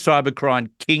Ukrainian cybercrime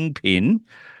kingpin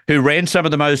who ran some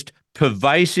of the most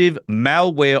pervasive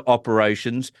malware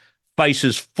operations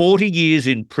faces 40 years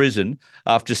in prison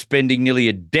after spending nearly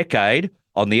a decade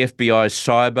on the FBI's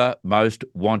cyber most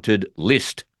wanted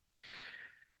list.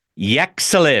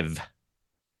 Yakselev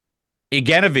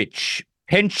Iganovich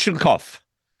Penchikov,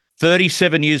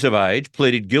 37 years of age,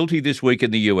 pleaded guilty this week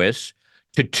in the US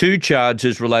to 2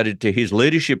 charges related to his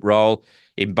leadership role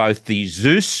in both the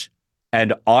Zeus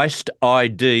and iced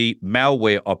ID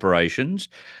malware operations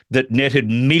that netted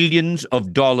millions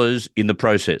of dollars in the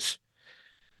process.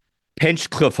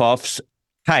 Clifford's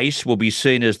case will be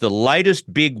seen as the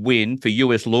latest big win for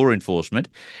US law enforcement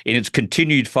in its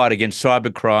continued fight against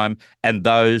cybercrime and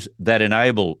those that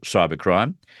enable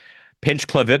cybercrime.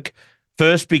 Clifford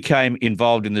first became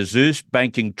involved in the Zeus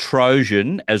banking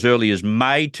Trojan as early as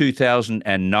May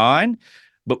 2009,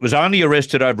 but was only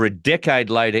arrested over a decade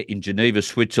later in Geneva,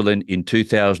 Switzerland in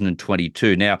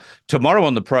 2022. Now, tomorrow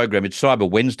on the program, it's Cyber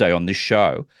Wednesday on this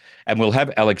show, and we'll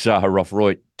have Alex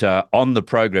Zaharoff-Reutt on the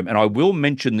program, and I will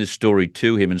mention this story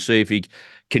to him and see if he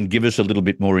can give us a little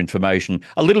bit more information,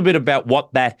 a little bit about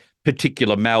what that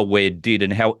particular malware did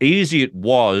and how easy it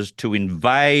was to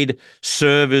invade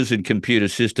servers and computer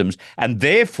systems and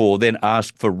therefore then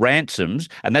ask for ransoms,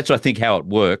 and that's, I think, how it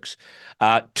works,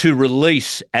 to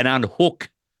release and unhook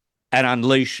and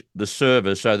unleash the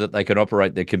server so that they can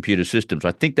operate their computer systems.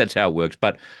 I think that's how it works,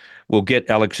 but we'll get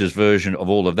Alex's version of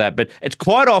all of that. But it's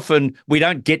quite often we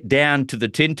don't get down to the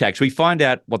tin tacks. We find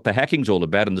out what the hacking's all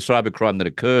about and the cybercrime that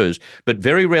occurs, but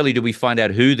very rarely do we find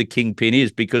out who the kingpin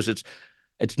is because it's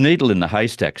needle in the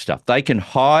haystack stuff. They can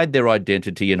hide their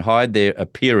identity and hide their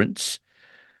appearance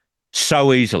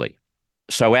so easily.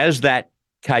 So as that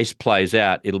case plays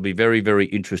out, it'll be very, very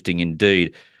interesting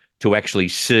indeed to actually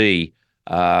see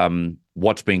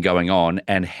what's been going on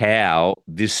and how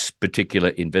this particular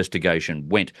investigation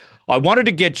went. I wanted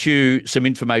to get you some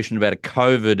information about a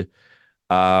COVID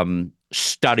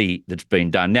study that's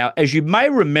been done. Now, as you may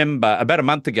remember, about a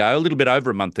month ago, a little bit over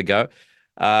a month ago,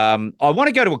 I want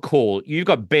to go to a call. You've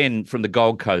got Ben from the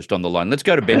Gold Coast on the line. Let's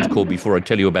go to Ben's call before I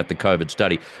tell you about the COVID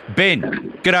study. Ben,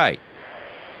 g'day.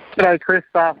 G'day, Chris.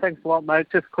 Thanks a lot, mate.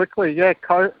 Just quickly,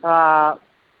 CPAC.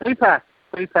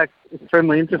 CPAC's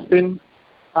extremely interesting.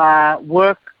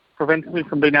 Work prevented me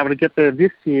from being able to get there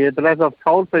this year, but as I've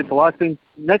told people, I think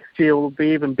next year will be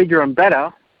even bigger and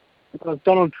better because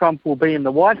Donald Trump will be in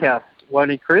the White House, won't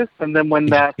he, Chris? And then when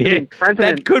president...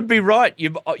 That could be right.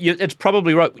 It's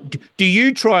probably right. Do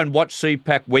you try and watch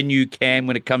CPAC when you can,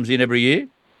 when it comes in every year?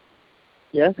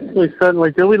 Yes, we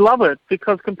certainly do. We love it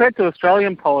because compared to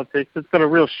Australian politics, it's got a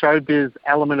real showbiz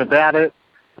element about it.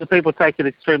 The people take it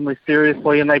extremely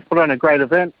seriously and they put on a great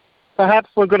event. Perhaps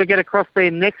we're going to get across there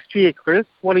next year, Chris.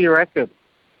 What do you reckon?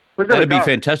 That'd be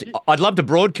fantastic. I'd love to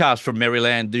broadcast from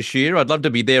Maryland this year. I'd love to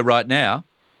be there right now.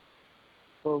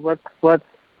 Well, let's put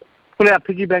our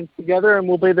piggy banks together and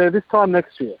we'll be there this time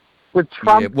next year. With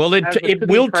Trump, yeah, well, it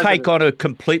will take on a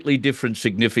completely different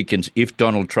significance if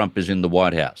Donald Trump is in the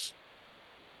White House.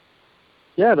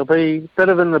 Yeah, it'll be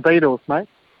better than the Beatles, mate.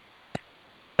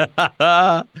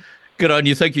 Good on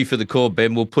you. Thank you for the call,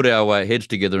 Ben. We'll put our heads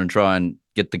together and try and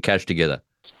get the cash together.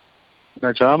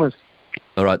 No dramas.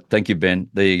 All right. Thank you, Ben.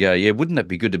 There you go. Yeah, wouldn't that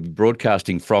be good to be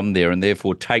broadcasting from there and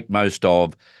therefore take most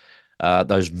of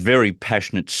those very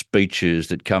passionate speeches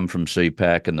that come from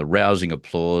CPAC and the rousing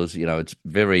applause? You know, it's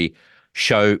very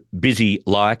show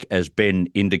busy-like, as Ben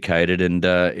indicated, and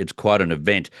it's quite an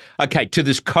event. Okay, to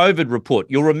this COVID report.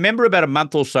 You'll remember about a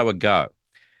month or so ago,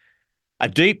 a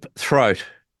deep throat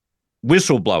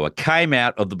whistleblower came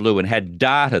out of the blue and had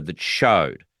data that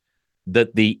showed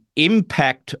that the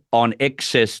impact on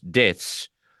excess deaths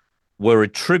were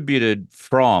attributed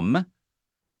from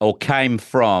or came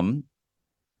from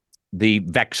the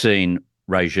vaccine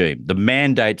regime, the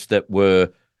mandates that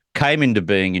came into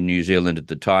being in New Zealand at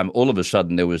the time. All of a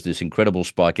sudden, there was this incredible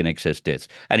spike in excess deaths.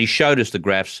 And he showed us the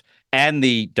graphs and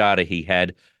the data he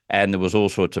had, and there was all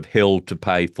sorts of hell to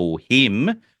pay for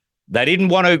him. They didn't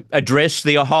want to address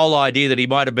the whole idea that he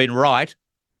might have been right,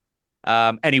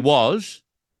 and he was.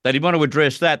 They didn't want to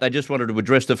address that. They just wanted to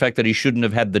address the fact that he shouldn't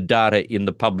have had the data in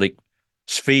the public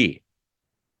sphere.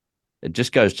 It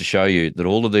just goes to show you that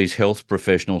all of these health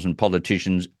professionals and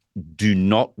politicians do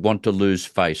not want to lose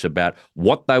face about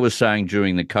what they were saying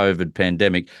during the COVID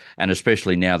pandemic, and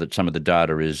especially now that some of the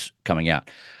data is coming out.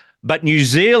 But New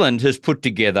Zealand has put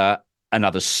together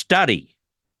another study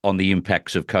on the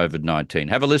impacts of COVID-19.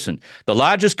 Have a listen. The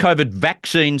largest COVID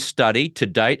vaccine study to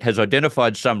date has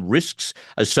identified some risks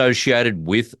associated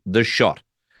with the shot.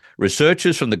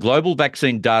 Researchers from the Global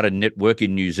Vaccine Data Network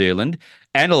in New Zealand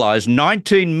analysed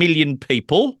 19 million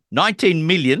people, 19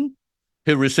 million,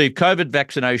 who received COVID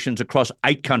vaccinations across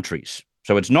 8 countries.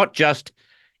 So it's not just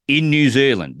in New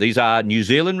Zealand. These are New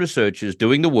Zealand researchers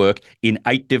doing the work in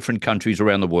 8 different countries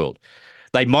around the world.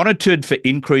 They monitored for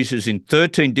increases in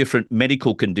 13 different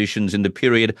medical conditions in the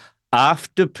period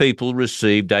after people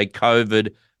received a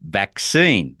COVID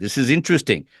vaccine. This is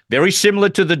interesting. Very similar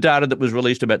to the data that was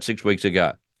released about 6 weeks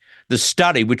ago. The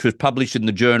study, which was published in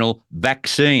the journal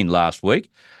Vaccine last week,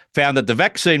 found that the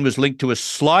vaccine was linked to a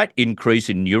slight increase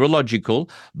in neurological,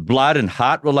 blood and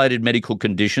heart-related medical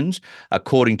conditions,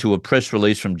 according to a press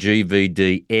release from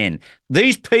GVDN.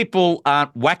 These people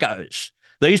aren't wackos.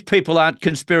 These people aren't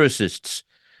conspiracists.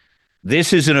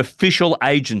 This is an official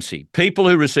agency. People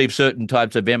who receive certain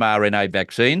types of mRNA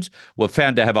vaccines were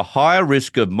found to have a higher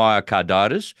risk of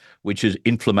myocarditis, which is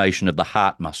inflammation of the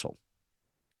heart muscle.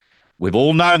 We've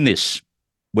all known this.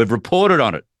 We've reported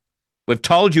on it. We've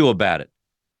told you about it.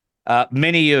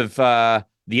 Many of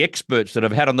the experts that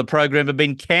I've had on the program have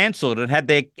been cancelled and had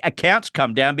their accounts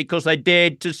come down because they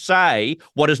dared to say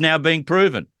what is now being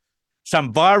proven.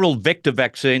 Some viral vector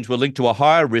vaccines were linked to a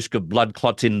higher risk of blood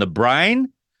clots in the brain,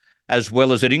 as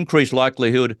well as an increased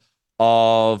likelihood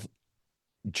of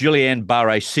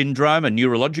Guillain-Barré syndrome, a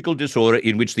neurological disorder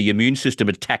in which the immune system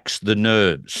attacks the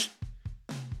nerves.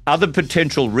 Other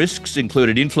potential risks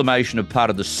included inflammation of part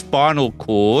of the spinal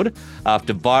cord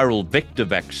after viral vector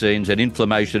vaccines and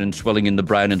inflammation and swelling in the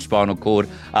brain and spinal cord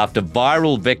after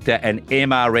viral vector and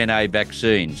mRNA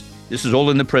vaccines. This is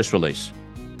all in the press release.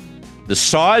 The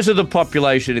size of the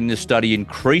population in this study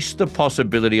increased the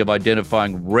possibility of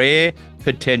identifying rare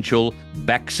potential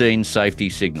vaccine safety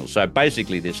signals. So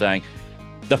basically they're saying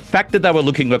the fact that they were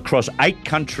looking across 8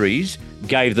 countries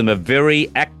gave them a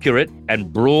very accurate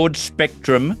and broad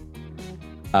spectrum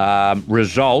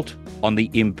result on the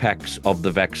impacts of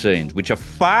the vaccines, which are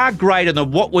far greater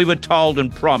than what we were told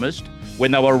and promised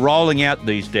when they were rolling out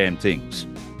these damn things.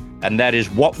 And that is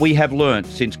what we have learnt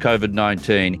since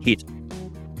COVID-19 hit.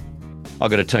 I've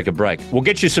got to take a break. We'll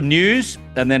get you some news,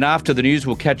 and then after the news,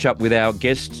 we'll catch up with our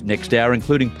guests next hour,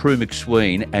 including Prue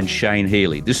McSween and Shane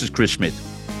Healy. This is Chris Smith.